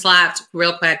hand slapped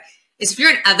real quick. Is if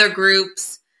you're in other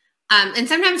groups, And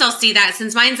sometimes I'll see that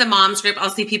since mine's a mom's group, I'll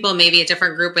see people maybe a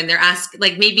different group and they're asked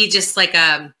like maybe just like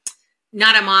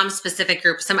not a mom specific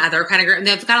group, some other kind of group. And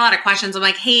they've got a lot of questions. I'm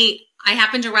like, hey, I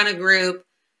happen to run a group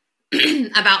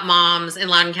about moms in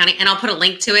Loudoun County, and I'll put a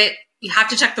link to it. You have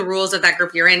to check the rules of that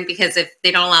group you're in, because if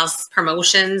they don't allow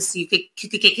promotions, you could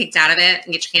get kicked out of it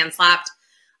and get your hand slapped.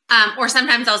 Or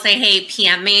sometimes I'll say, hey,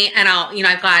 PM me, and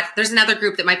there's another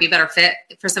group that might be a better fit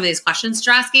for some of these questions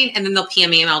you're asking, and then they'll PM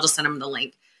me and I'll just send them the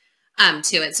link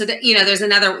to it. So that,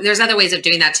 there's other ways of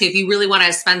doing that too. If you really want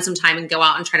to spend some time and go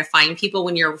out and try to find people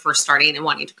when you're first starting and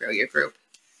wanting to grow your group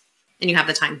and you have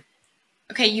the time.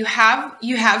 Okay. You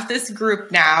have this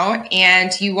group now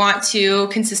and you want to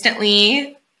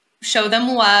consistently show them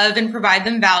love and provide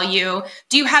them value.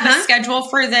 Do you have a schedule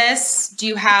for this? Do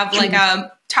you have like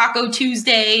a Taco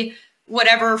Tuesday,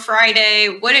 whatever,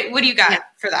 Friday? What do you got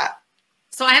for that?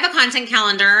 So I have a content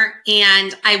calendar,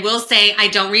 and I will say I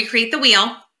don't recreate the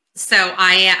wheel. So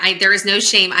I there is no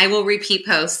shame. I will repeat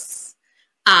posts,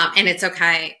 and it's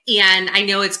okay. And I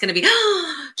know it's going to be,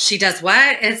 she does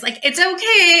what? It's like, it's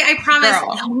okay. I promise.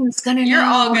 Girl, no one's going to know. You're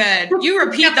all good. You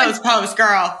repeat those posts,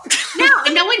 girl.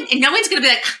 No one's going to be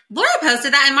like, Laura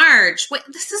posted that in March. Wait,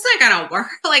 this is not going to work.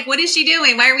 Like, what is she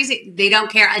doing? Why are we saying? They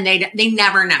don't care, and they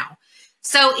never know.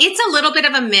 So it's a little bit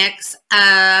of a mix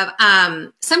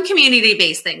of some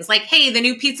community-based things, like, hey, the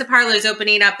new pizza parlor is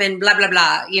opening up in blah, blah,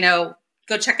 blah,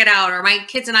 go check it out. Or my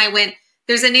kids and I went,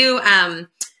 there's a new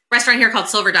restaurant here called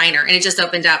Silver Diner, and it just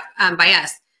opened up by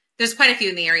us. There's quite a few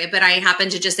in the area, but I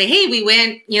happened to just say, hey, we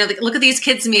went, look at these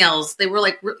kids' meals. They were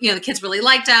like, the kids really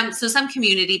liked them. So some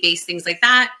community-based things like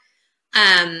that.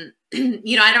 I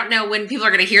don't know when people are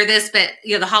going to hear this, but,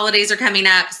 the holidays are coming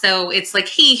up. So it's like,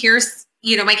 hey, here's,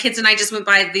 my kids and I just went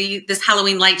by this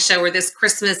Halloween light show or this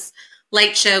Christmas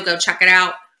light show. Go check it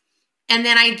out. And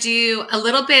then I do a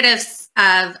little bit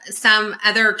of some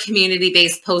other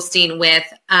community-based posting with,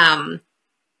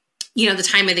 the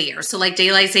time of the year. So like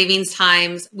daylight savings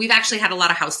times. We've actually had a lot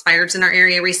of house fires in our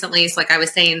area recently. So like I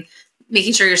was saying,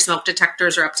 making sure your smoke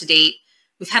detectors are up to date.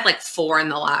 We've had like 4 in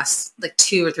the last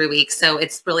 2 or 3 weeks. So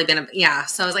it's really been,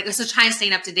 So I was like, so try and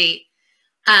staying up to date.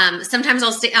 Sometimes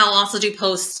I'll also do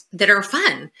posts that are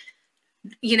fun.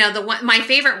 My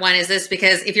favorite one is this,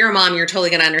 because if you're a mom, you're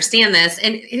totally going to understand this.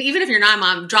 And even if you're not a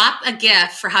mom, drop a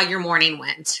GIF for how your morning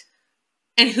went.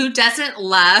 And who doesn't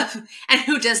love and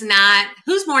who does not,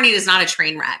 whose morning is not a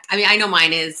train wreck? I mean, I know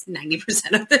mine is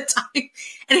 90% of the time.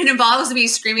 And it involves me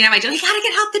screaming at my dog, you got to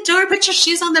get out the door, put your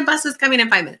shoes on, the bus is coming in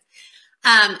 5 minutes.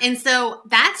 And so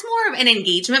that's more of an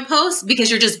engagement post, because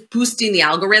you're just boosting the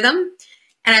algorithm.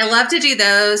 And I love to do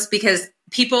those because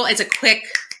it's a quick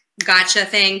gotcha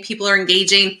thing. People are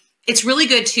engaging. It's really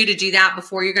good too to do that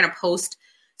before you're going to post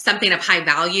something of high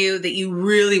value that you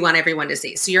really want everyone to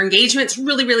see. So your engagement's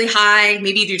really, really high.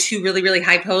 Maybe you do 2 really, really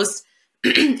high posts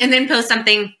and then post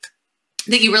something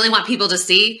that you really want people to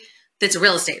see that's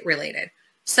real estate related.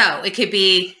 So it could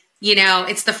be,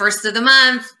 it's the first of the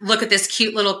month. Look at this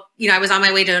cute little, I was on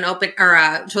my way to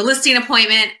to a listing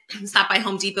appointment, stopped by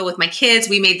Home Depot with my kids.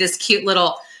 We made this cute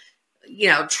little,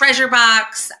 treasure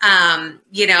box, and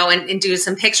do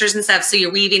some pictures and stuff. So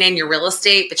you're weaving in your real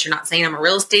estate, but you're not saying I'm a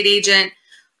real estate agent.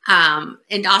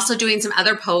 And also doing some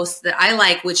other posts that I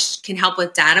like, which can help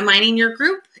with data mining your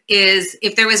group, is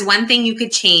if there was one thing you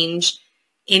could change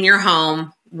in your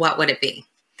home, what would it be?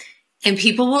 And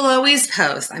people will always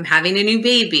post, I'm having a new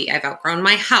baby. I've outgrown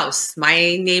my house.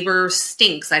 My neighbor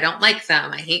stinks. I don't like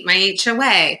them. I hate my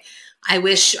HOA. I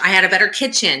wish I had a better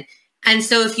kitchen. And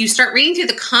so if you start reading through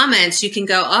the comments, you can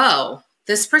go, oh,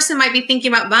 this person might be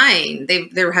thinking about buying.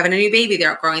 They're having a new baby.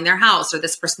 They're outgrowing their house, or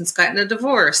this person's gotten a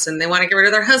divorce and they want to get rid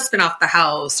of their husband off the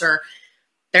house, or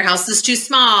their house is too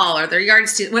small, or their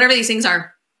yard's too, whatever these things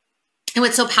are. And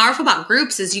what's so powerful about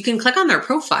groups is you can click on their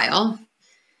profile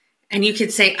and you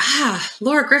could say,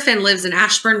 Laura Griffin lives in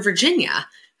Ashburn, Virginia.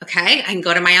 Okay. I can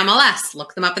go to my MLS,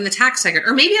 look them up in the tax record,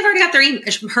 or maybe I've already got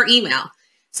her email.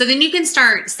 So then you can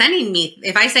start sending me,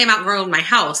 if I say I'm outgrowing my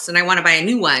house and I want to buy a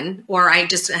new one, or I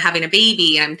just having a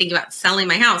baby and I'm thinking about selling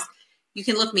my house, you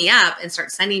can look me up and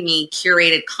start sending me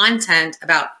curated content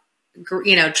about,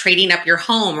 trading up your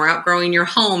home or outgrowing your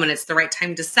home, and it's the right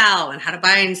time to sell and how to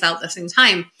buy and sell at the same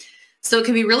time. So it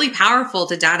can be really powerful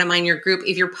to data mine your group.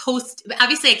 If you're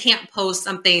obviously I can't post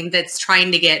something that's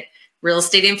trying to get real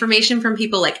estate information from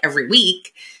people like every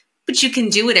week, but you can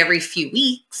do it every few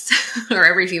weeks or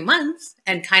every few months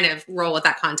and kind of roll with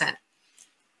that content.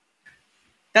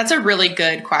 That's a really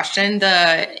good question.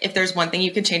 If there's one thing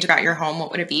you could change about your home, what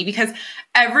would it be? Because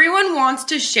everyone wants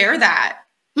to share that.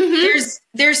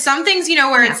 There's some things,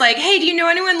 where it's like, hey, do you know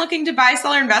anyone looking to buy,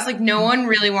 sell, or invest? Like, no one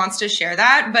really wants to share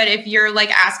that. But if you're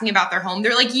like asking about their home,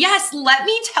 they're like, yes, let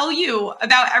me tell you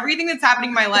about everything that's happening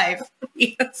in my life.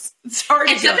 Yes. It's hard.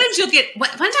 And sometimes you'll get, one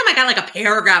time I got like a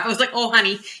paragraph. I was like, oh,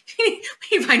 honey,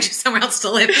 we find you somewhere else to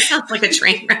live. It sounds like a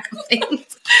train wreck of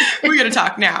things. We're going to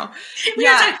talk now.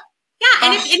 Yeah.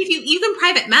 And if you can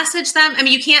private message them. I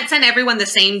mean, you can't send everyone the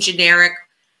same generic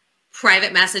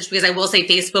private message, because I will say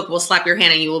Facebook will slap your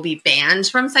hand and you will be banned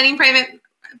from sending private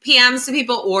PMs to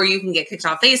people, or you can get kicked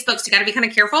off Facebook. So you got to be kind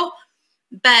of careful.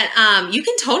 But you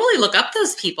can totally look up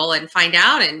those people and find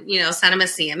out, and, send them a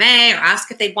CMA or ask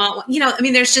if they want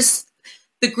one. There's just,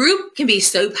 the group can be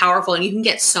so powerful, and you can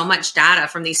get so much data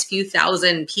from these few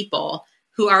thousand people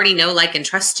who already know, like, and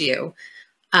trust you.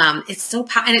 It's so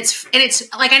and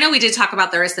it's like, I know we did talk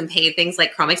about there are some paid things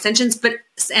like Chrome extensions,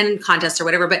 and contests or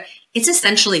whatever, but it's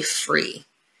essentially free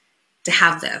to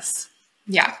have this.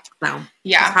 Yeah. So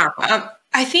yeah. It's powerful.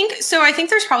 I think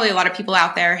there's probably a lot of people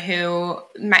out there who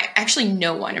might actually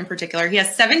know one in particular. He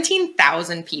has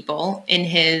 17,000 people in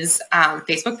his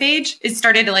Facebook page. It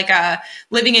started like a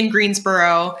living in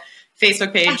Greensboro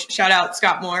Facebook page. Shout out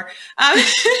Scott Moore.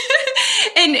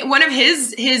 And one of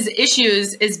his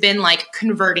issues has been like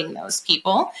converting those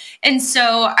people. And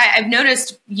so I've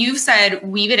noticed you've said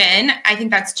weave it in. I think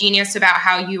that's genius about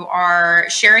how you are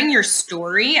sharing your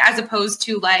story, as opposed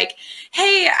to like,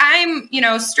 hey, I'm,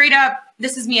 straight up,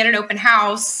 this is me at an open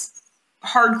house,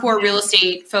 hardcore real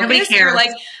estate focus. Or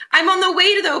like, I'm on the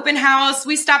way to the open house.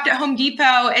 We stopped at Home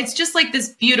Depot. It's just like this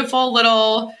beautiful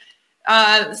little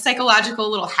psychological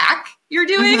little hack you're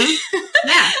doing. Mm-hmm.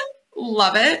 Yeah.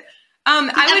 Love it.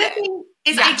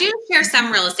 I do share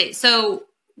some real estate. So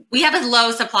we have a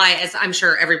low supply, as I'm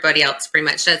sure everybody else pretty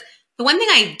much does. The one thing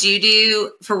I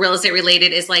do for real estate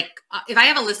related is like, if I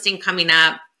have a listing coming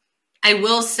up, I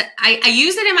use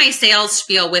it in my sales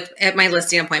spiel at my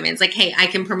listing appointments. Like, hey, I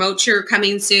can promote your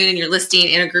coming soon and your listing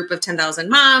in a group of 10,000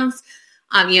 moms.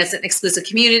 It's an exclusive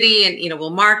community, and,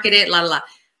 we'll market it, la, la, la.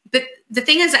 But the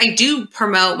thing is, I do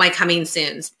promote my coming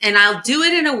soons, and I'll do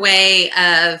it in a way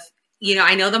of,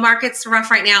 I know the market's rough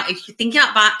right now. If you're thinking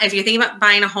about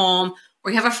buying a home,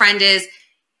 or you have a friend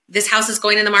this house is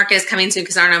going in the market, is coming soon,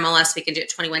 because our MLS, we can do it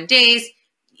 21 days.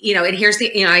 And here's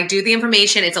I do the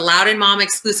information. It's allowed in mom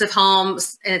exclusive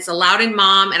homes, and it's allowed in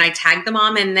mom, and I tag the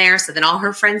mom in there so then all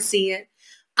her friends see it.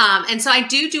 And so I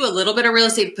do a little bit of real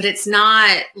estate, but it's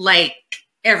not like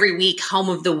every week home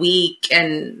of the week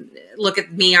and look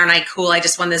at me, aren't I cool? I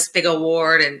just won this big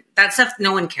award, and that stuff.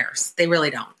 No one cares. They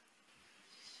really don't.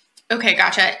 Okay,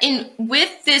 gotcha. And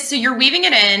with this, so you're weaving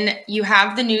it in, you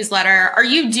have the newsletter. Are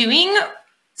you doing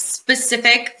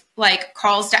specific like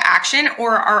calls to action,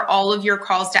 or are all of your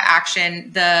calls to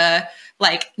action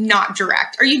not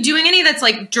direct? Are you doing any that's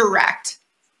like direct?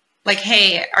 Like,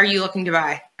 hey, are you looking to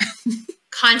buy?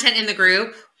 Content in the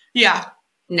group? Yeah.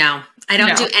 No, I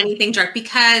don't do anything direct,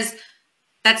 because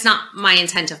that's not my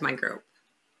intent of my group.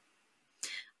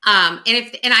 And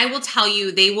I will tell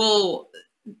you, they will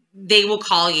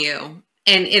call you,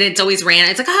 and it's always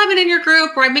it's like, oh, I've been in your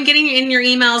group, or I've been getting in your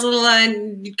emails,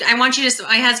 and I want you to,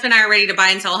 my husband and I are ready to buy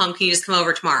and sell a home. Can you just come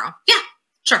over tomorrow? Yeah,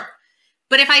 sure.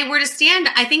 But if I were to stand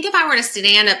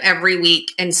up every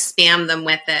week and spam them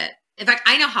with it, in fact,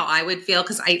 I know how I would feel,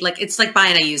 because it's like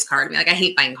buying a used car to me. Like, I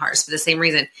hate buying cars for the same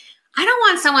reason. I don't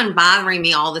want someone bothering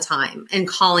me all the time and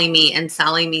calling me and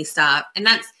selling me stuff.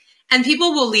 And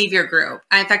people will leave your group.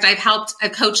 In fact,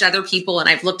 I've coached other people, and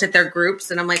I've looked at their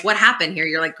groups, and I'm like, what happened here?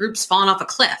 You're like, group's falling off a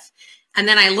cliff. And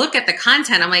then I look at the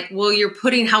content. I'm like, well, you're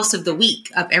putting house of the week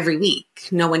up every week.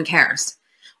 No one cares.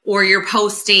 Or you're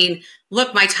posting,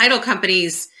 look, my title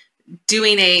company's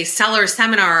doing a seller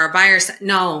seminar or buyer.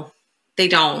 No, they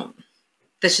don't.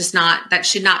 That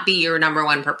should not be your number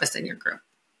one purpose in your group.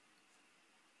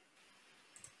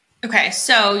 Okay,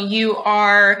 so you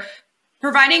are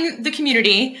providing the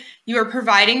community, you are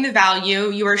providing the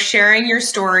value, you are sharing your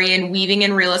story and weaving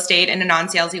in real estate in a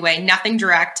non-salesy way, nothing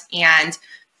direct. And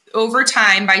over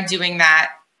time, by doing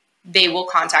that, they will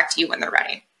contact you when they're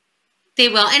ready. They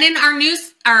will. And in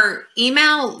our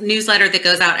email newsletter that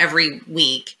goes out every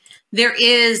week, there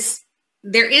is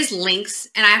links,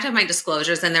 and I have to have my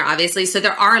disclosures in there, obviously. So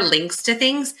there are links to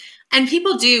things, and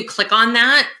people do click on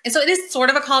that. And so it is sort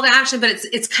of a call to action, but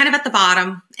it's kind of at the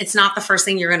bottom. It's not the first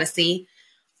thing you're going to see.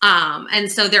 And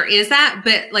so there is that,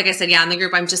 but like I said, in the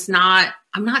group, I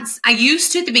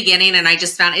used to at the beginning, and I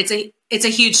just found it's a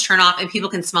huge turnoff, and people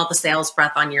can smell the sales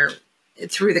breath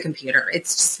through the computer.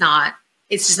 It's just not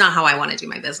how I want to do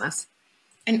my business.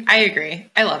 And I agree.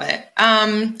 I love it.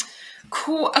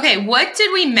 Cool. Okay. What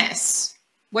did we miss?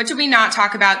 What did we not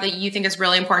talk about that you think is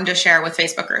really important to share with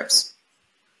Facebook groups?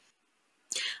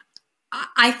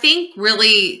 I think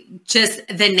really just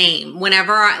the name.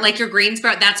 Whenever, like your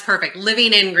Greensboro, that's perfect.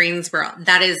 Living in Greensboro,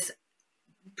 that is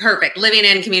perfect. Living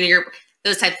in community group,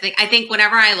 those types of things. I think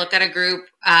whenever I look at a group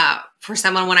for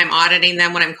someone, when I'm auditing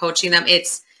them, when I'm coaching them,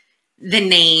 it's the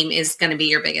name is going to be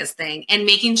your biggest thing, and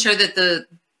making sure that the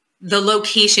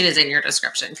location is in your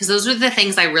description, because those are the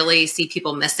things I really see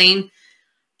people missing.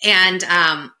 And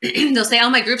they'll say, "Oh,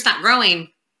 my group's not growing."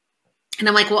 And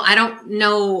I'm like, well, I don't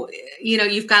know,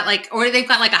 you've got like, or they've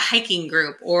got like a hiking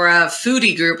group or a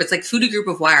foodie group. It's like foodie group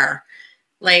of where?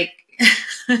 Like,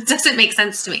 it doesn't make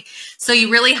sense to me. So you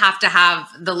really have to have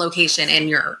the location in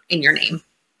your name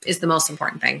is the most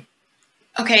important thing.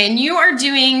 Okay. And you are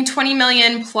doing 20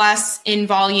 million plus in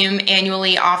volume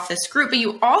annually off this group, but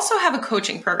you also have a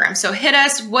coaching program. So hit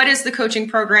us. What is the coaching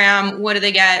program? What do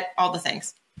they get? All the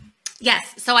things.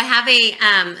 Yes. So I have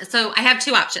I have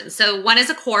two options. So one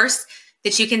is a course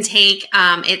that you can take.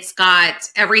 It's got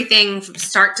everything from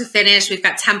start to finish. We've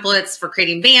got templates for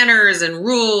creating banners and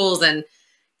rules and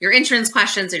your entrance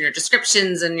questions and your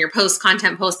descriptions and your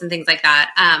content posts and things like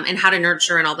that, and how to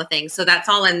nurture and all the things. So that's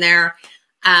all in there.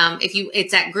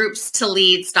 It's at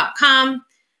groupstoleads.com.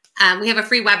 We have a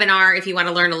free webinar if you want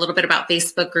to learn a little bit about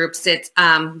Facebook groups. It's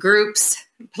groups,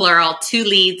 plural, 2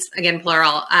 leads, again,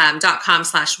 plural,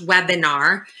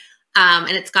 .com/webinar.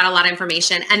 And it's got a lot of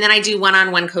information. And then I do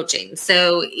one-on-one coaching.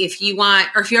 So if you want,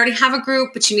 or if you already have a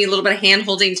group, but you need a little bit of hand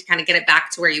holding to kind of get it back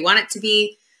to where you want it to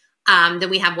be, then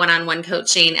we have one-on-one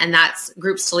coaching, and that's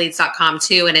groupstoleads.com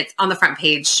too. And it's on the front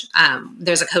page.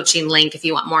 There's a coaching link if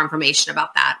you want more information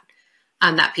about that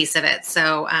piece of it.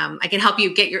 So I can help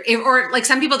you get or like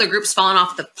some people, their group's falling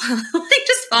off like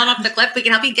just falling off the cliff. We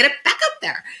can help you get it back up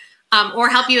there. Or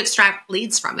help you extract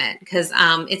leads from it, because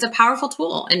it's a powerful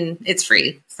tool and it's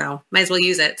free. So might as well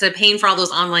use it. So paying for all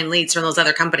those online leads from those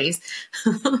other companies.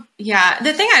 Yeah.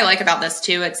 The thing I like about this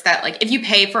too, it's that like if you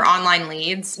pay for online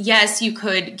leads, yes, you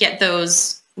could get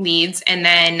those leads and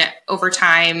then over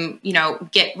time,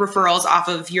 get referrals off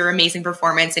of your amazing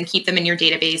performance and keep them in your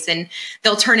database, and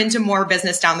they'll turn into more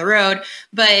business down the road.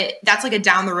 But that's like a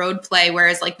down the road play.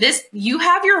 Whereas like this, you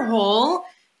have your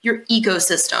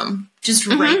ecosystem just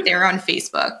right there on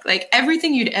Facebook, like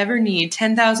everything you'd ever need,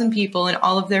 10,000 people and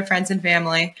all of their friends and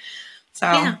family. So,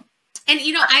 yeah. And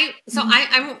I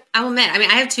will admit,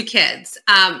 I have 2 kids.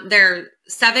 They're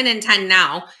 7 and 10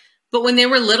 now, but when they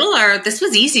were littler, this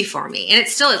was easy for me. And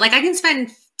it's still like, I can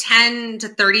spend 10 to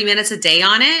 30 minutes a day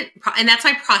on it. And that's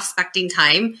my prospecting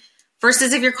time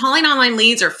versus if you're calling online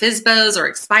leads or FSBOs or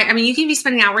expire. You can be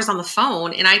spending hours on the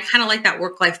phone. And I kind of like that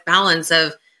work-life balance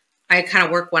of, I kind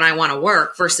of work when I want to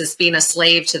work versus being a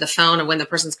slave to the phone and when the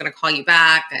person's going to call you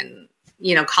back and,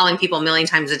 calling people a million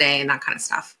times a day and that kind of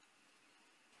stuff.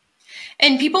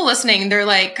 And people listening, they're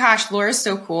like, gosh, Laura's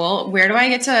so cool. Where do I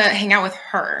get to hang out with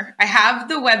her? I have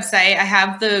the website. I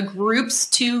have the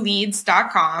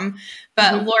groups2leads.com.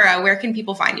 But Laura, where can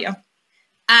people find you?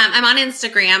 I'm on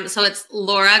Instagram. So it's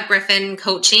Laura Griffin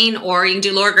Coaching, or you can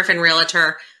do Laura Griffin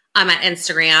Realtor. I'm at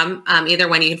Instagram. Either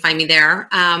one, you can find me there.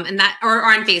 And that, or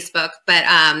on Facebook, but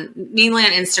mainly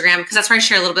on Instagram, because that's where I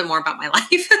share a little bit more about my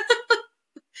life.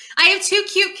 I have 2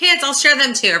 cute kids. I'll share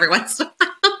them too every once in a while.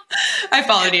 I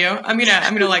followed you. I'm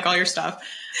gonna like all your stuff.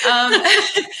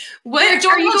 What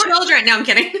adorable children? No, I'm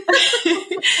kidding.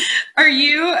 Are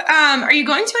you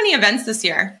going to any events this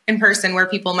year in person where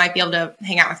people might be able to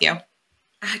hang out with you?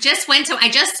 I just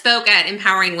spoke at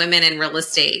Empowering Women in Real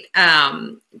Estate.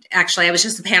 Actually, I was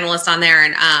just a panelist on there.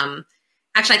 And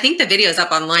actually, I think the video is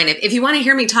up online. If you want to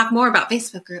hear me talk more about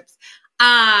Facebook groups,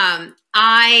 I'm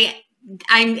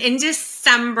in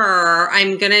December.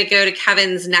 I'm going to go to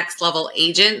Kevin's Next Level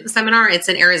Agent Seminar. It's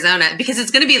in Arizona because it's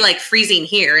going to be like freezing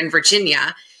here in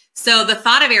Virginia. So the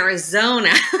thought of Arizona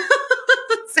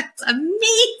sounds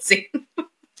amazing.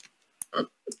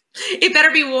 It better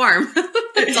be warm.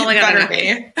 That's all I gotta know.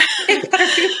 It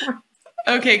better be warm.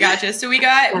 Okay, gotcha. So we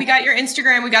got your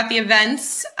Instagram, we got the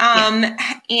events,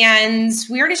 and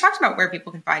we already talked about where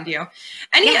people can find you.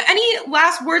 Any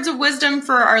last words of wisdom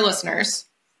for our listeners?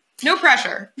 No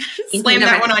pressure. Slam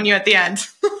that one on you at the end.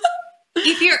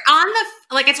 If you're on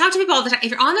I talk to people all the time. If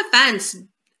you're on the fence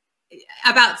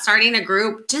about starting a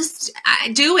group, just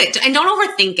do it and don't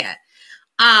overthink it.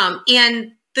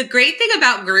 And the great thing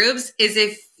about groups is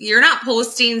if you're not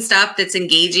posting stuff that's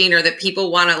engaging or that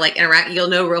people want to like interact, you'll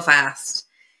know real fast.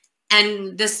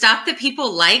 And the stuff that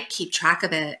people like, keep track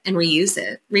of it and reuse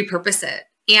it, repurpose it,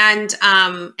 and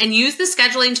use the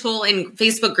scheduling tool in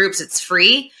Facebook groups. It's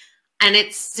free and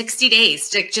it's 60 days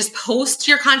to just post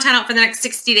your content out for the next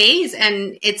 60 days.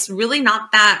 And it's really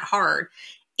not that hard.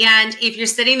 And if you're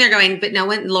sitting there going, but no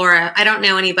one, Laura, I don't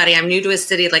know anybody. I'm new to a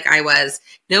city like I was.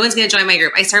 No one's going to join my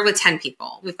group. I started with 10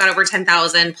 people. We've got over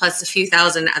 10,000 plus a few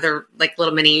thousand other like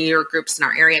little mini New York groups in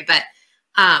our area. But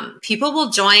people will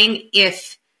join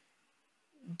if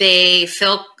they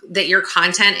feel that your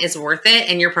content is worth it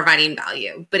and you're providing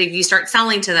value. But if you start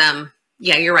selling to them,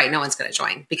 yeah, you're right. No one's going to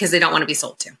join because they don't want to be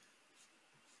sold to.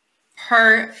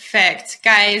 Perfect.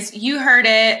 Guys, you heard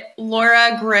it.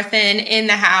 Laura Griffin in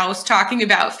the house talking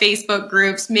about Facebook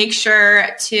groups. Make sure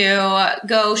to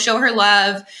go show her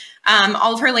love.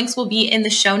 All of her links will be in the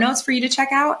show notes for you to check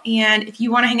out. And if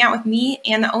you want to hang out with me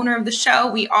and the owner of the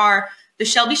show, we are The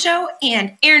Shelby Show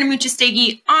and Erin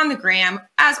Amuchastegui on the gram.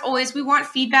 As always, we want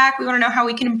feedback. We want to know how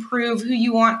we can improve, who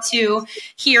you want to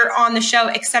hear on the show,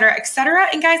 et cetera, et cetera.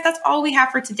 And guys, that's all we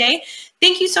have for today.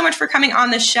 Thank you so much for coming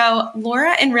on the show,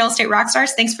 Laura and Real Estate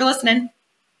Rockstars. Thanks for listening.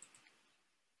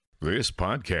 This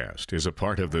podcast is a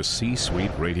part of the C-Suite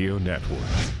Radio Network.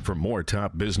 For more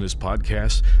top business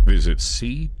podcasts, visit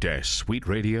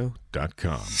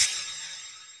c-suiteradio.com.